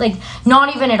all, like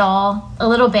not even at all, a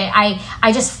little bit.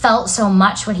 I just felt so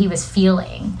much what he was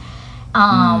feeling,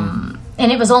 and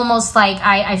it was almost like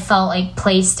I felt like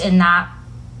placed in that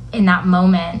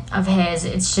moment of his.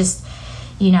 It's just,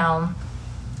 it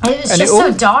was just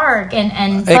so dark,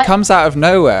 and it comes out of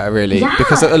nowhere, really,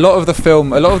 because a lot of the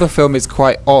film is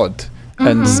quite odd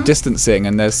and distancing,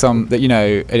 and there's some that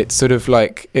it's sort of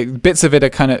like bits of it are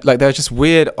kind of like, they're just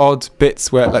weird odd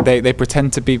bits where like they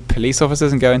pretend to be police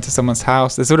officers and go into someone's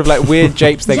house. There's sort of like weird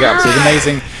japes they get up to. It's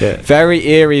amazing, very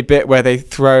eerie bit where they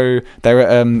they're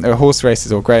at horse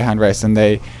races or greyhound race, and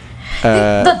they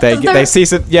see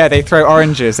some, they throw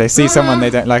oranges. They see someone they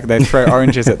don't like, they throw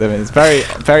oranges at them, and it's very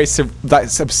very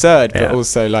it's absurd, but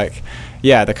also like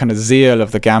the kind of zeal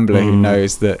of the gambler who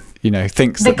knows that,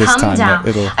 thinks that this time that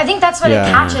it'll... I think that's what it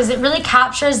catches. It really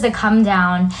captures the come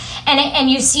down, and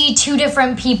you see two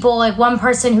different people, like one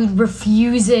person who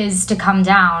refuses to come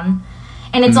down,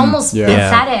 and it's almost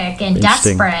pathetic and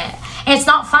desperate, and it's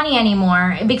not funny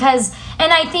anymore, because,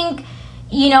 and I think,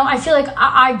 I feel like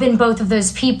I've been both of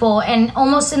those people, and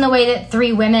almost in the way that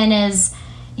Three Women is,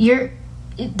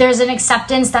 there's an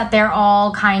acceptance that they're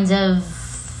all kind of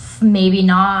maybe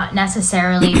not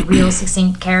necessarily real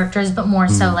succinct characters, but more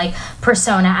so like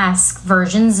persona-esque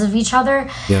versions of each other.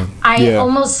 I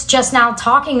almost, just now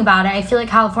talking about it, I feel like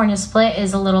California Split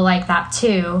is a little like that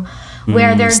too,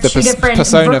 where there's two different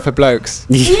persona for blokes.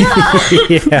 It's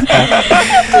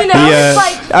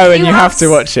like Oh, and you have to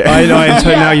watch it. I know. Yeah.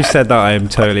 Now you said that, I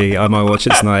might watch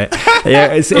it tonight.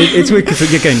 Yeah, it's weird because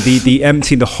again the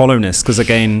empty, the hollowness. Because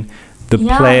again, the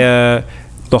player,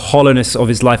 the hollowness of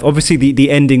his life. Obviously, the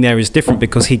ending there is different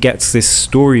because he gets this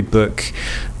storybook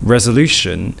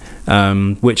resolution,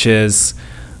 which is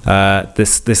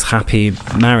this happy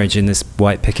marriage in this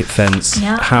white picket fence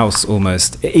house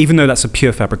almost, even though that's a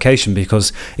pure fabrication,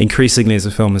 because increasingly as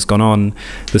the film has gone on,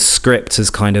 the script has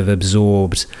kind of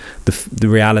absorbed the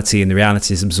reality, and the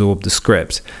reality has absorbed the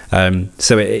script.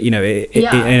 So in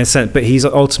a sense, but he's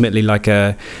ultimately like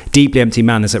a deeply empty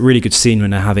man. There's that really good scene when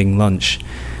they're having lunch,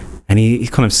 and he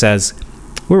kind of says,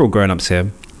 "We're all grown-ups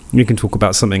here. We can talk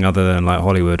about something other than like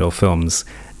Hollywood or films."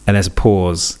 And there's a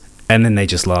pause. And then they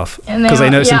just laugh because they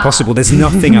know it's impossible. There's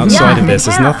nothing outside of this.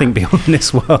 There's nothing beyond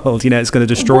this world. It's going to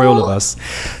destroy all of us.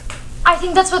 I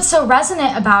think that's what's so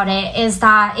resonant about it, is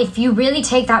that if you really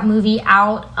take that movie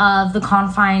out of the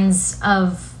confines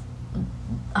of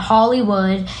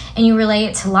Hollywood and you relate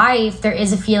it to life, there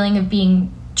is a feeling of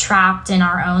being trapped in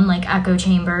our own like echo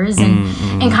chambers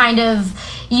and kind of,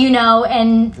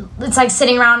 and it's like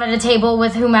sitting around at a table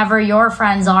with whomever your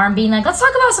friends are and being like, let's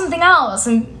talk about something else.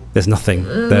 And there's nothing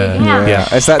there. Yeah.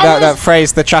 It's that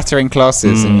phrase, the chattering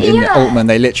classes in Altman.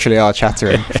 They literally are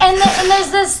chattering. And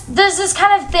there's this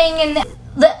kind of thing, and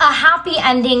a happy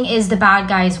ending is the bad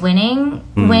guys winning.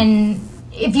 When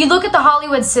if you look at the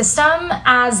Hollywood system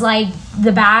as like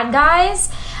the bad guys,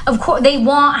 of course they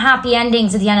want happy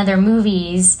endings at the end of their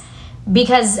movies,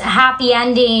 because happy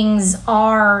endings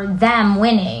are them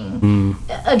winning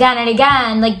again and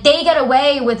again. Like they get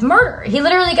away with murder. He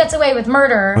literally gets away with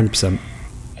murder. 100%.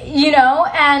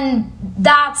 And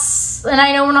that's, and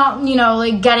I know we're not,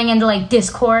 like getting into like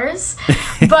discourse,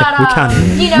 but I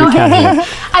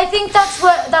think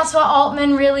that's what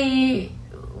Altman really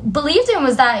believed in,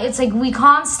 was that it's like we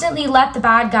constantly let the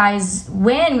bad guys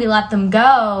win, we let them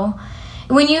go.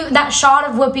 When that shot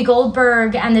of Whoopi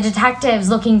Goldberg and the detectives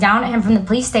looking down at him from the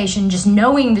police station, just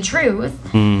knowing the truth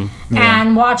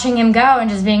and watching him go and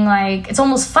just being like, it's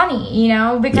almost funny,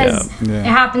 because it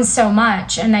happens so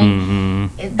much. And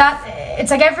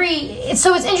it's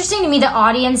interesting to me that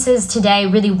audiences today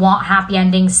really want happy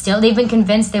endings still. They've been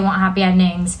convinced they want happy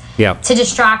endings to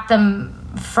distract them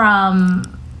from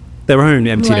their own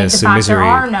emptiness and misery. There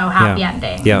are no happy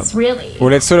endings, really.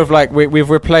 Well, it's sort of like we've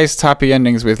replaced happy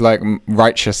endings with like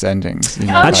righteous endings.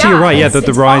 Actually, you're right. Yeah, the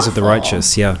rise of the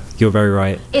righteous. Yeah, you're very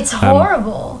right. It's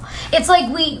horrible. It's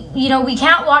like we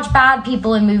can't watch bad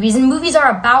people in movies, and movies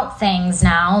are about things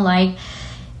now. Like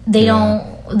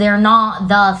they're not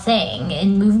the thing,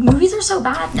 and movies are so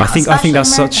bad now. I think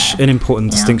that's such an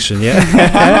important distinction.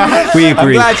 Yeah, we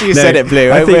agree. I'm glad you said it,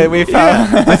 Blue. I think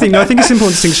it's an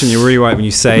important distinction. You're really right when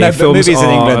you say films in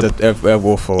England are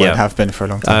awful and have been for a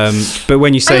long time. But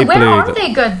when you say where Blue, are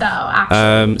they good though?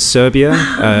 Actually, Serbia,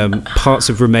 parts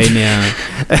of Romania.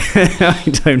 I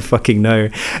don't fucking know.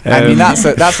 I mean, that's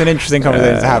an interesting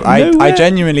conversation to have. I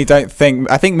genuinely don't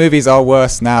think. I think movies are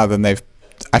worse now than they've.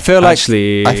 I feel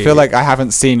like I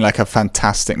haven't seen like a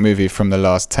fantastic movie from the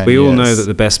last 10 years. We all know that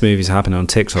the best movies happen on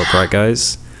TikTok, right,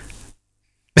 guys?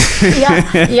 Yeah.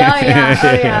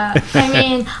 I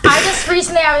mean,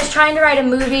 I was trying to write a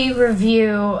movie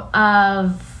review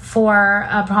for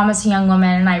A Promising Young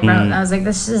Woman, and I was like,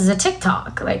 this is a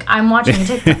TikTok. Like, I'm watching a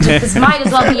TikTok. This might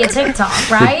as well be a TikTok,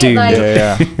 right?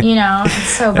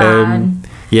 It's so bad.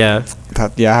 I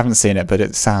haven't seen it, but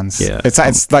it sounds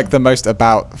it's like the most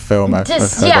about film I've heard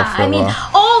of for a while.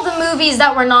 All the movies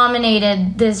that were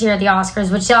nominated this year at the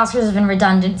Oscars, which the Oscars have been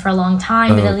redundant for a long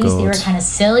time, but at least they were kind of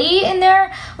silly in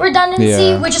their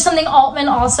redundancy, which is something Altman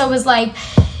also was like,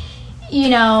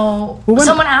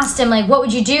 someone asked him, like, what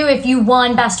would you do if you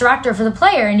won Best Director for The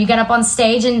Player? And you get up on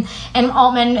stage, and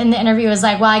Altman in the interview was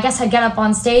like, well, I guess I'd get up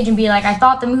on stage and be like, I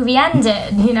thought the movie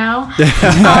ended,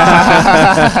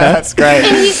 That's great.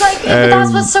 And he's like, but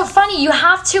that's what's so funny. You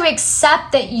have to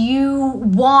accept that you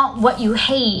want what you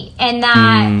hate, and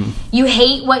that you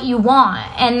hate what you want,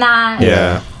 and that...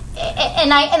 Yeah.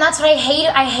 And that's what I hate.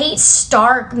 I hate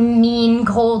stark, mean,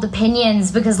 cold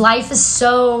opinions, because life is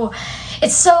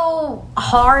it's so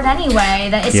hard anyway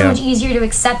that it's so much easier to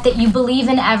accept that you believe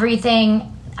in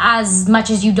everything as much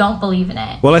as you don't believe in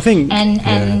it. Well, I think, I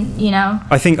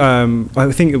think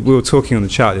we were talking on the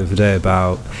chat the other day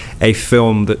about a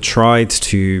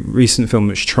recent film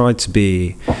which tried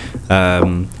to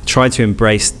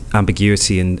embrace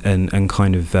ambiguity and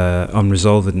kind of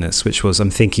unresolvedness, which was I'm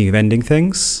Thinking of Ending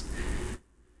Things.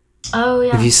 Oh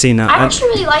yeah. Have you seen that? I actually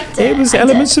really liked it. It was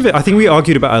elements of it. I think we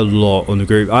argued about it a lot on the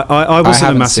group. I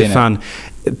wasn't a massive fan.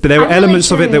 But there were I'm elements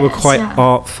really of it that were curious, quite yeah.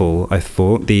 artful, I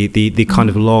thought. The kind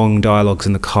of long dialogues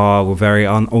in the car were very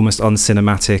almost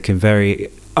uncinematic and very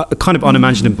kind of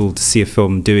unimaginable to see a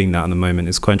film doing that at the moment.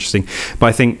 It's quite interesting. But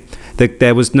I think that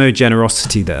there was no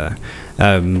generosity there.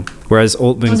 Whereas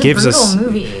Altman gives us...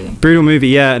 Brutal movie,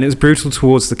 yeah. And it was brutal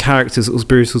towards the characters. It was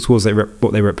brutal towards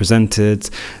what they represented.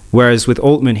 Whereas with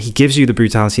Altman, he gives you the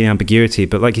brutality and ambiguity.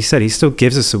 But like you said, he still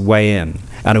gives us a way in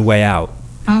and a way out.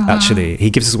 Actually, he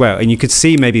gives us well, and you could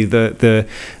see maybe the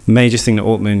major thing that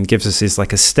Altman gives us is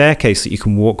like a staircase that you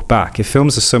can walk back. If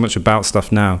films are so much about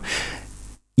stuff now,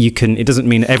 it doesn't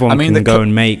mean everyone can go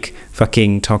and make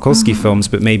fucking Tarkovsky films,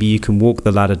 but maybe you can walk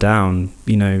the ladder down,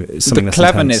 something the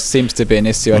cleverness seems to be an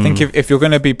issue. I think if you're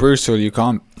going to be brutal, you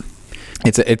can't,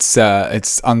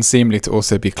 it's unseemly to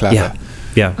also be clever.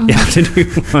 Yeah, you have to do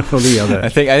one or the other. I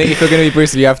think if you're going to be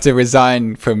brutal, you have to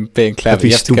resign from being clever.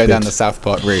 You have to go down the South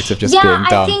Park route of just being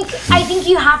dumb. I think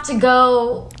you have to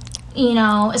go,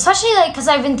 especially like because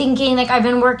I've been thinking like I've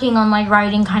been working on like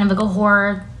writing kind of like a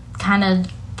horror kind of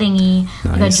thingy,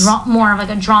 nice. Like more of like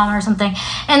a drama or something.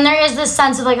 And there is this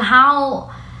sense of like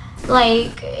how.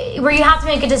 Like where you have to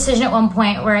make a decision at one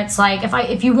point where it's like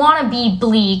if you want to be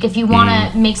bleak, if you want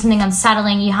to make something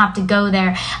unsettling, you have to go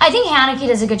there. I think Haneke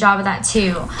does a good job of that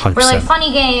too. 100%. Where like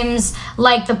Funny Games,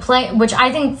 like the play, which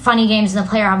I think Funny Games and the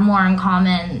Player have more in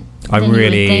common. I'm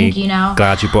really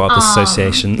glad you brought up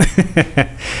association.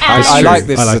 I like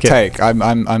this as a take.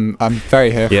 I'm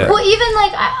very here for it. Well, even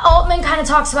like Altman kind of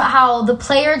talks about how the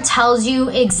player tells you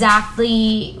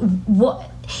exactly what.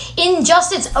 In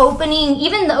just its opening,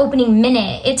 even the opening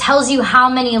minute, it tells you how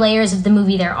many layers of the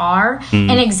movie there are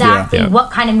and exactly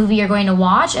what kind of movie you're going to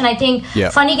watch. And I think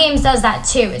Funny Games does that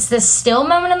too. It's this still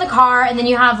moment in the car, and then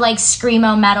you have like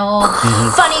screamo metal,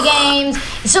 Funny Games.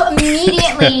 So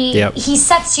immediately he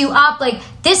sets you up like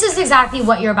this is exactly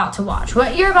what you're about to watch.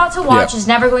 What you're about to watch is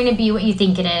never going to be what you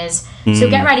think it is. So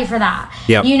get ready for that.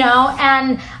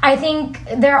 And I think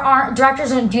directors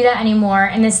don't do that anymore,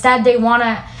 and instead they want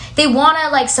to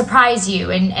like surprise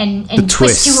you and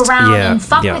twist you around and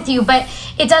fuck with you, but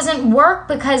it doesn't work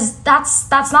because that's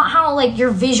not how like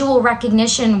your visual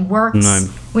recognition works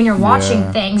when you're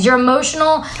watching things. You're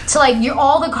emotional to like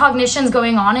all the cognitions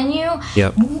going on in you.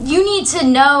 You need to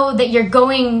know that you're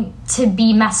going to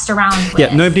be messed around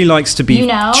with. Nobody likes to be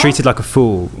treated like a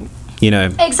fool.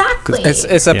 Exactly.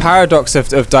 It's a paradox of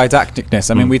didacticness.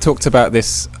 I mean, we talked about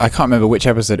this. I can't remember which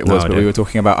episode it was, but we were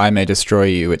talking about "I May Destroy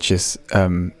You," which is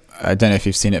I don't know if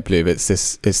you've seen it, Blue, but it's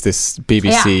this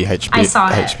BBC HBO. I saw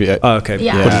it. HBO. Oh, okay.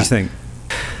 Yeah. What do you think?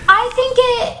 I think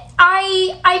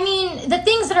I mean, the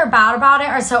things that are bad about it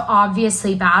are so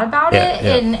obviously bad about it,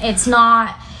 and it's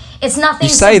nothing. You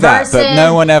say subversive. that, but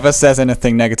no one ever says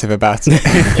anything negative about it.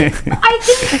 I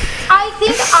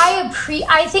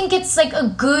think it's like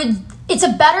it's a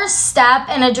better step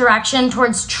in a direction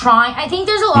towards trying. I think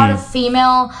there's a lot of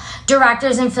female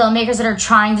directors and filmmakers that are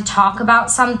trying to talk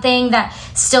about something that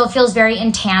still feels very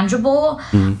intangible,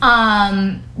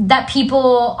 that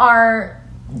people are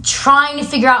trying to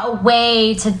figure out a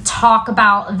way to talk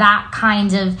about that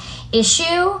kind of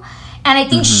issue. And I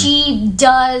think she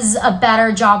does a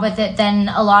better job with it than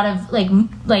a lot of like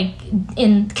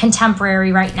in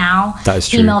contemporary right now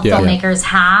female filmmakers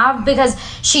have, because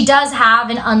she does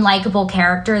have an unlikable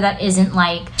character that isn't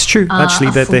like it's true actually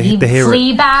the hero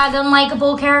Fleabag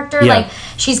unlikable character. Like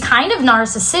she's kind of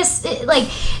narcissistic. Like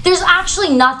there's actually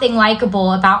nothing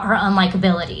likable about her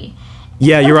unlikability.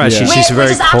 Yeah, you're right. She's very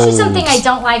which is cold. actually something I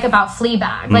don't like about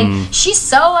Fleabag. Like, she's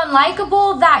so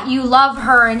unlikable that you love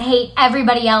her and hate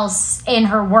everybody else in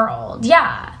her world.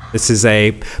 Yeah. This is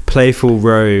a playful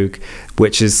rogue,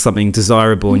 which is something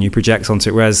desirable, and you project onto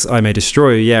it. Whereas I May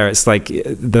Destroy You, it's like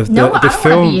the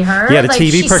film, be her. the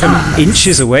TV program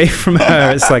inches away from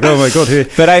her. It's like, oh my god.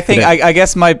 But I think I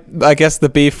guess the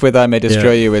beef with I May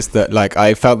Destroy You is that like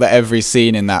I felt that every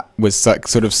scene in that was like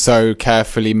sort of so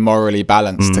carefully morally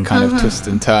balanced to kind of twist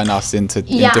and turn us in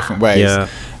different ways. Yeah.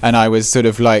 And I was sort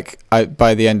of like,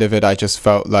 by the end of it, I just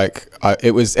felt like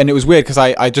it was weird because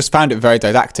I just found it very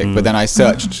didactic. But then I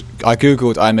searched, I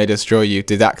googled "I May Destroy You"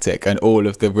 didactic, and all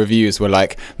of the reviews were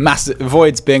like,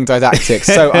 avoids being didactic,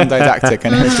 so undidactic,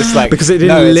 and it was just like because it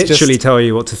didn't literally tell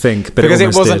you what to think, but because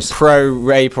it wasn't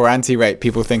pro-rape or anti-rape.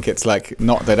 People think it's like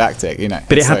not didactic,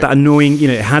 But it had that annoying,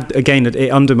 it had again,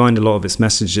 it undermined a lot of its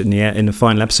message in the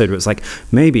final episode, where it's like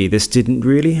maybe this didn't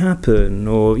really happen,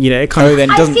 or it kind of.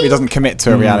 Then it doesn't commit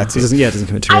to a reality. It doesn't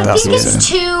commit to reality.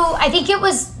 I think it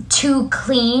was too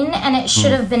clean, and it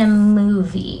should have been a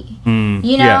movie.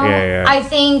 Yeah. I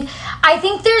think I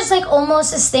think there's like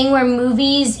almost this thing where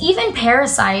movies, even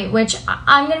Parasite, which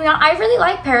I'm gonna be honest, I really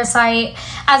like Parasite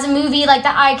as a movie, like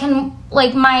that I can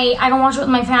watch it with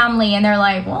my family and they're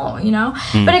like, whoa, you know.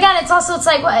 But again, it's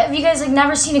like, what, have you guys like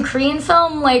never seen a Korean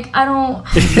film? Like, I don't,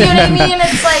 you know what I mean?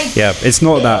 It's like, yeah, it's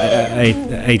not that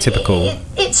atypical.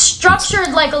 It's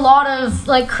structured like a lot of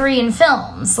like Korean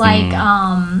films, like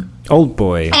Old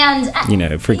Boy,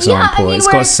 and for example, it's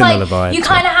got a similar vibe. You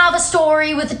kind of have a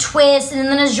story with a twist and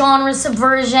then a genre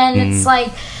subversion. It's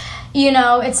like,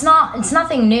 it's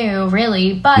nothing new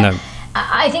really, but No.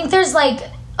 I think there's like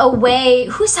a way.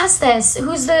 Who says this?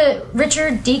 Who's the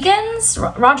Roger Deakins,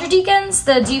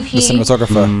 the DP, The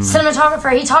cinematographer.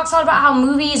 cinematographer? He talks a lot about how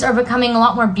movies are becoming a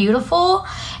lot more beautiful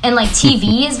and like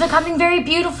TV is becoming very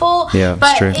beautiful. Yeah,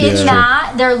 but it's true. in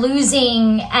that they're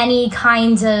losing any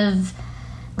kind of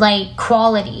like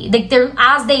quality. Like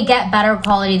as they get better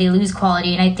quality, they lose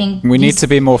quality, and I think We need to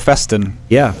be more Festen.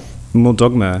 Yeah, more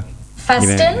Dogma.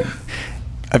 Festen.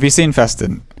 Have you seen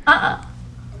Festen?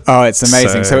 Oh, it's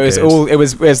amazing. So So it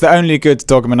was the only good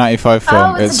Dogma 95 film.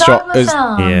 Oh, it's a Dogma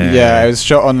film. Yeah, it was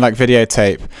shot on like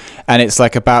videotape, and it's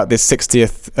like about this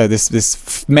 60th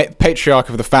this patriarch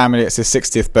of the family. It's his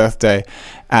 60th birthday,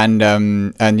 and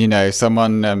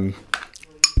someone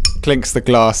clinks the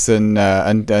glass, and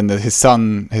his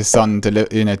son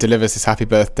delivers his happy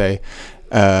birthday,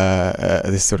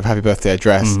 this sort of happy birthday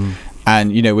address.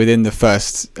 And within the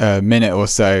first minute or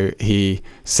so, he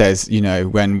says,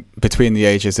 when between the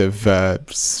ages of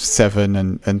 7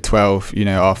 and 12,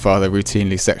 our father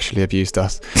routinely sexually abused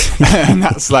us, and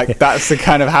that's the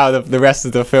kind of how the rest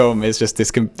of the film is just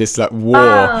this like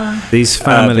war. These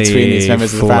family between these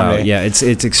members of the fallout. family. Yeah, it's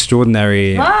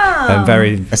extraordinary. Wow. And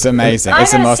very. It's amazing. I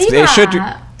It's a gotta see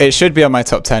masterpiece. It should be on my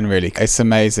top 10. Really, it's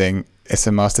amazing. It's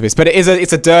a masterpiece, but it's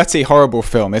a dirty, horrible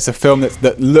film. It's a film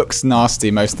that looks nasty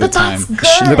most of the But time.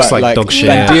 that's good. Looks like dog shit.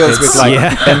 And deals It's- with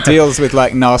yeah. deals with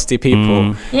like nasty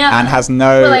people, Yeah. and has With,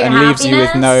 like, leaves you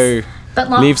with no but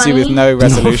not leaves you with funny. no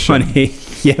resolution. Funny.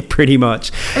 Yeah, pretty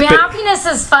much. I mean, But- happiness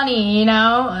is funny,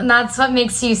 and that's what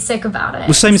makes you sick about it.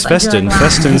 Well, same as It's like you're Festen. like, wow.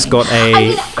 Festen's got I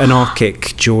mean,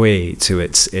 anarchic joy to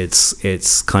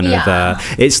its kind of. Yeah.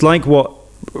 It's like what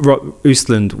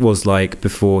Östlund was like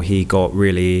before he got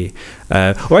really,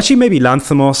 or actually maybe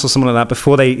Lanthimos or someone like that.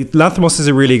 Lanthimos is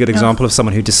a really good example of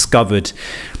someone who discovered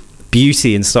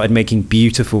beauty and started making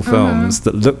beautiful films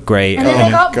that look great. And then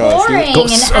they got God. boring Got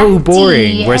and so empty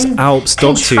boring, whereas and Alps,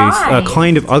 Dogtooth are contrived.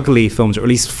 kind of ugly films, or at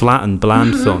least flat and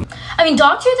bland films. I mean,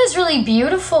 Dogtooth is really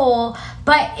beautiful,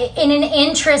 but in an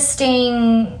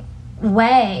interesting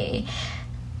way.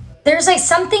 There's like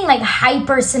something like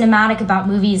hyper cinematic about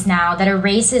movies now that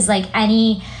erases like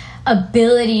any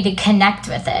ability to connect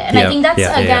with it. And I think that's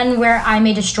again where I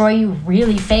May Destroy You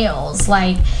really fails.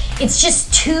 Like it's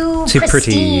just too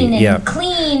pristine pretty, and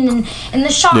clean, and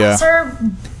the shots are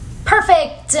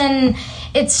perfect, and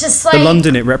it's just like The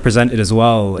London it represented as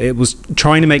well. It was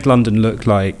trying to make London look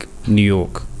like New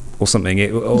York or something,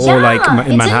 or like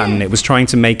Manhattan. It was trying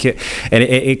to make it, and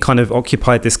it kind of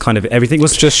occupied this kind of everything. It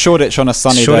was Just Shoreditch on a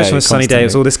sunny day. Shoreditch on a sunny day. It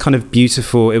was constantly. all this kind of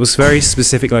beautiful. It was very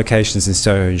specific locations in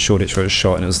Soho and Shoreditch where it was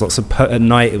shot, and it was lots of at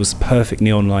night. It was perfect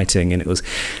neon lighting, and it was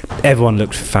everyone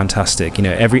looked fantastic.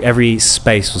 Every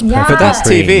space was perfect. But that's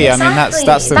green. TV. I mean,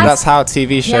 Exactly. that's how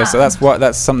TV shows. Yeah. So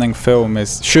that's something film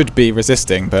should be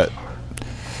resisting. But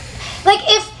like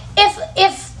if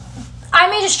I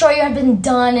May Destroy You had been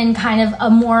done in kind of a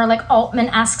more like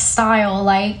Altman-esque style,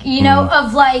 like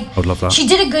of like I would love that. she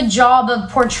did a good job of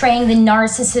portraying the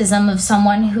narcissism of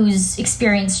someone who's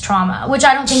experienced trauma, which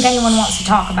I don't think anyone wants to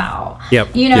talk about. Yep.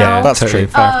 Yeah, that's totally.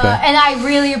 true. Fair play. and I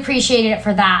really appreciated it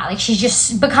for that. Like she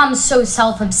just becomes so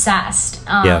self-obsessed.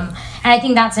 Yeah. And I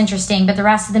think that's interesting. But the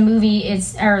rest of the movie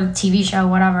or TV show,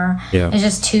 whatever, is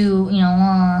just too,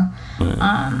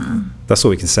 That's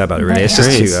all we can say about it, really. It's But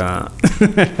just yeah.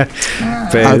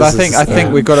 too. And I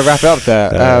think we've got to wrap it up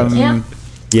there.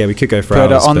 Yeah, we could go for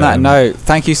But hours. on that note,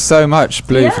 thank you so much,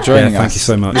 Blue, for joining us. thank you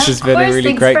so much. This has Of been a course, really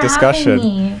thanks great for discussion.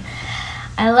 having me.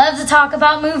 I love to talk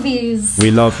about movies.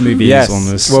 We love movies Yes. on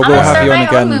this. Well, I'm we'll gonna have start you on my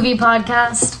again. own movie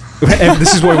podcast.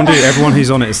 This is what we want to do. Everyone who's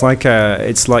on it, it's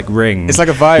like Ring. It's like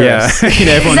a virus. Yeah,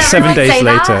 everyone Does 7 everyone days say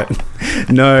later.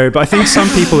 No, but I think some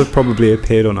people have probably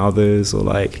appeared on others, or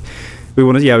like we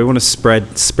want to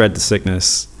spread the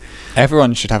sickness.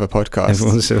 Everyone should have a podcast.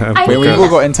 Everyone should have. I We've mean- all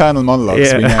got internal monologues.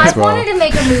 Yeah. We know as I've well. wanted to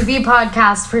make a movie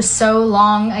podcast for so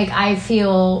long. Like I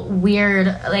feel weird.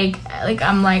 Like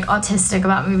I'm like autistic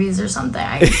about movies or something.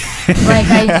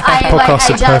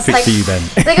 Podcasts are perfect for you then.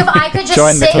 Like if I could just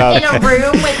Join the sit club. in a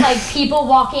room with like people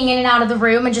walking in and out of the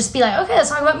room and just be like, okay, let's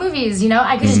talk about movies.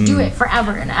 I could just do it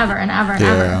forever and ever and ever and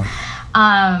Yeah. ever.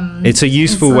 It's a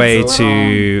useful it's way a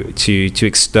little- to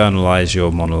externalize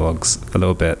your monologues a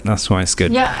little bit. That's why it's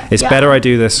good. Yeah, It's yeah. better I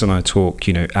do this when I talk,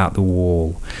 at the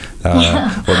wall, or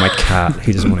my cat.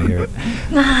 Who doesn't want to hear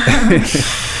it?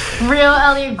 Real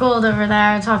Elliot Gould over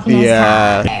there talking to his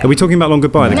Yeah. cat. Are we talking about Long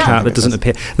Goodbye, the No. cat that doesn't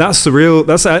appear? That's the real.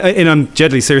 And I'm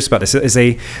deadly serious about this. Is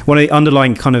one of the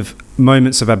underlying kind of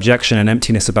moments of abjection and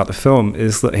emptiness about the film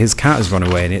is that his cat has run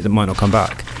away and it might not come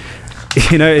back.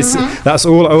 It's that's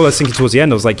all I was thinking towards the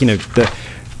end. I was like,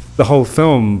 the whole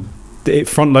film, it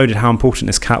front loaded how important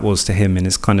this cat was to him in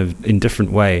this kind of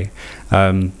indifferent way.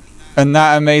 And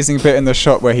that amazing bit in the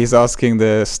shop where he's asking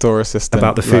the store assistant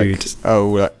About the like, food.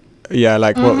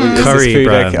 What is Curry this food?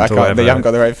 brand I or can't. whatever. You haven't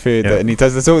got the right food. Yeah. And he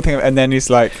does this whole thing, and then he's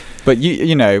like, "But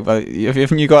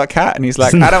haven't you got a cat?" And he's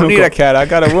like, No, "I don't need a cat. I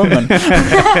got a woman."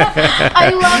 I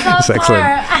love that That's part. excellent.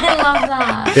 I love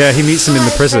that. Yeah, he meets him in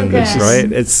the Oh, prison, so good.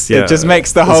 right? It just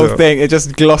makes the whole So- thing. It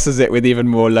just glosses it with even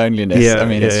more loneliness. Yeah, I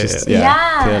mean, it's yeah, just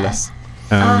yeah. peerless.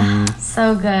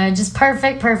 So good. Just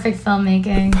perfect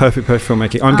filmmaking. Perfect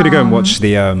filmmaking. I'm going to go and watch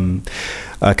the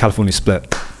California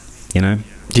Split.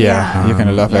 Yeah. You're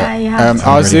gonna love Yeah, it. you have to. Our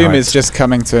I'm really Zoom hyped. is just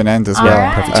coming to an end as All well.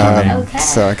 right. Perfect timing. Okay.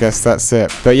 So I guess that's it.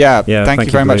 But yeah, Yeah, thank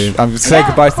you very Blue. much. Say Yeah,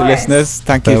 goodbye of to the course. listeners.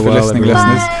 Thank you for Farewell, listening,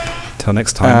 everyone. listeners. Bye. Till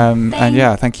next time. And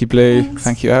yeah, thank you, Blue. Thanks.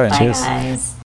 Thank you, Owen. Bye, Cheers. guys.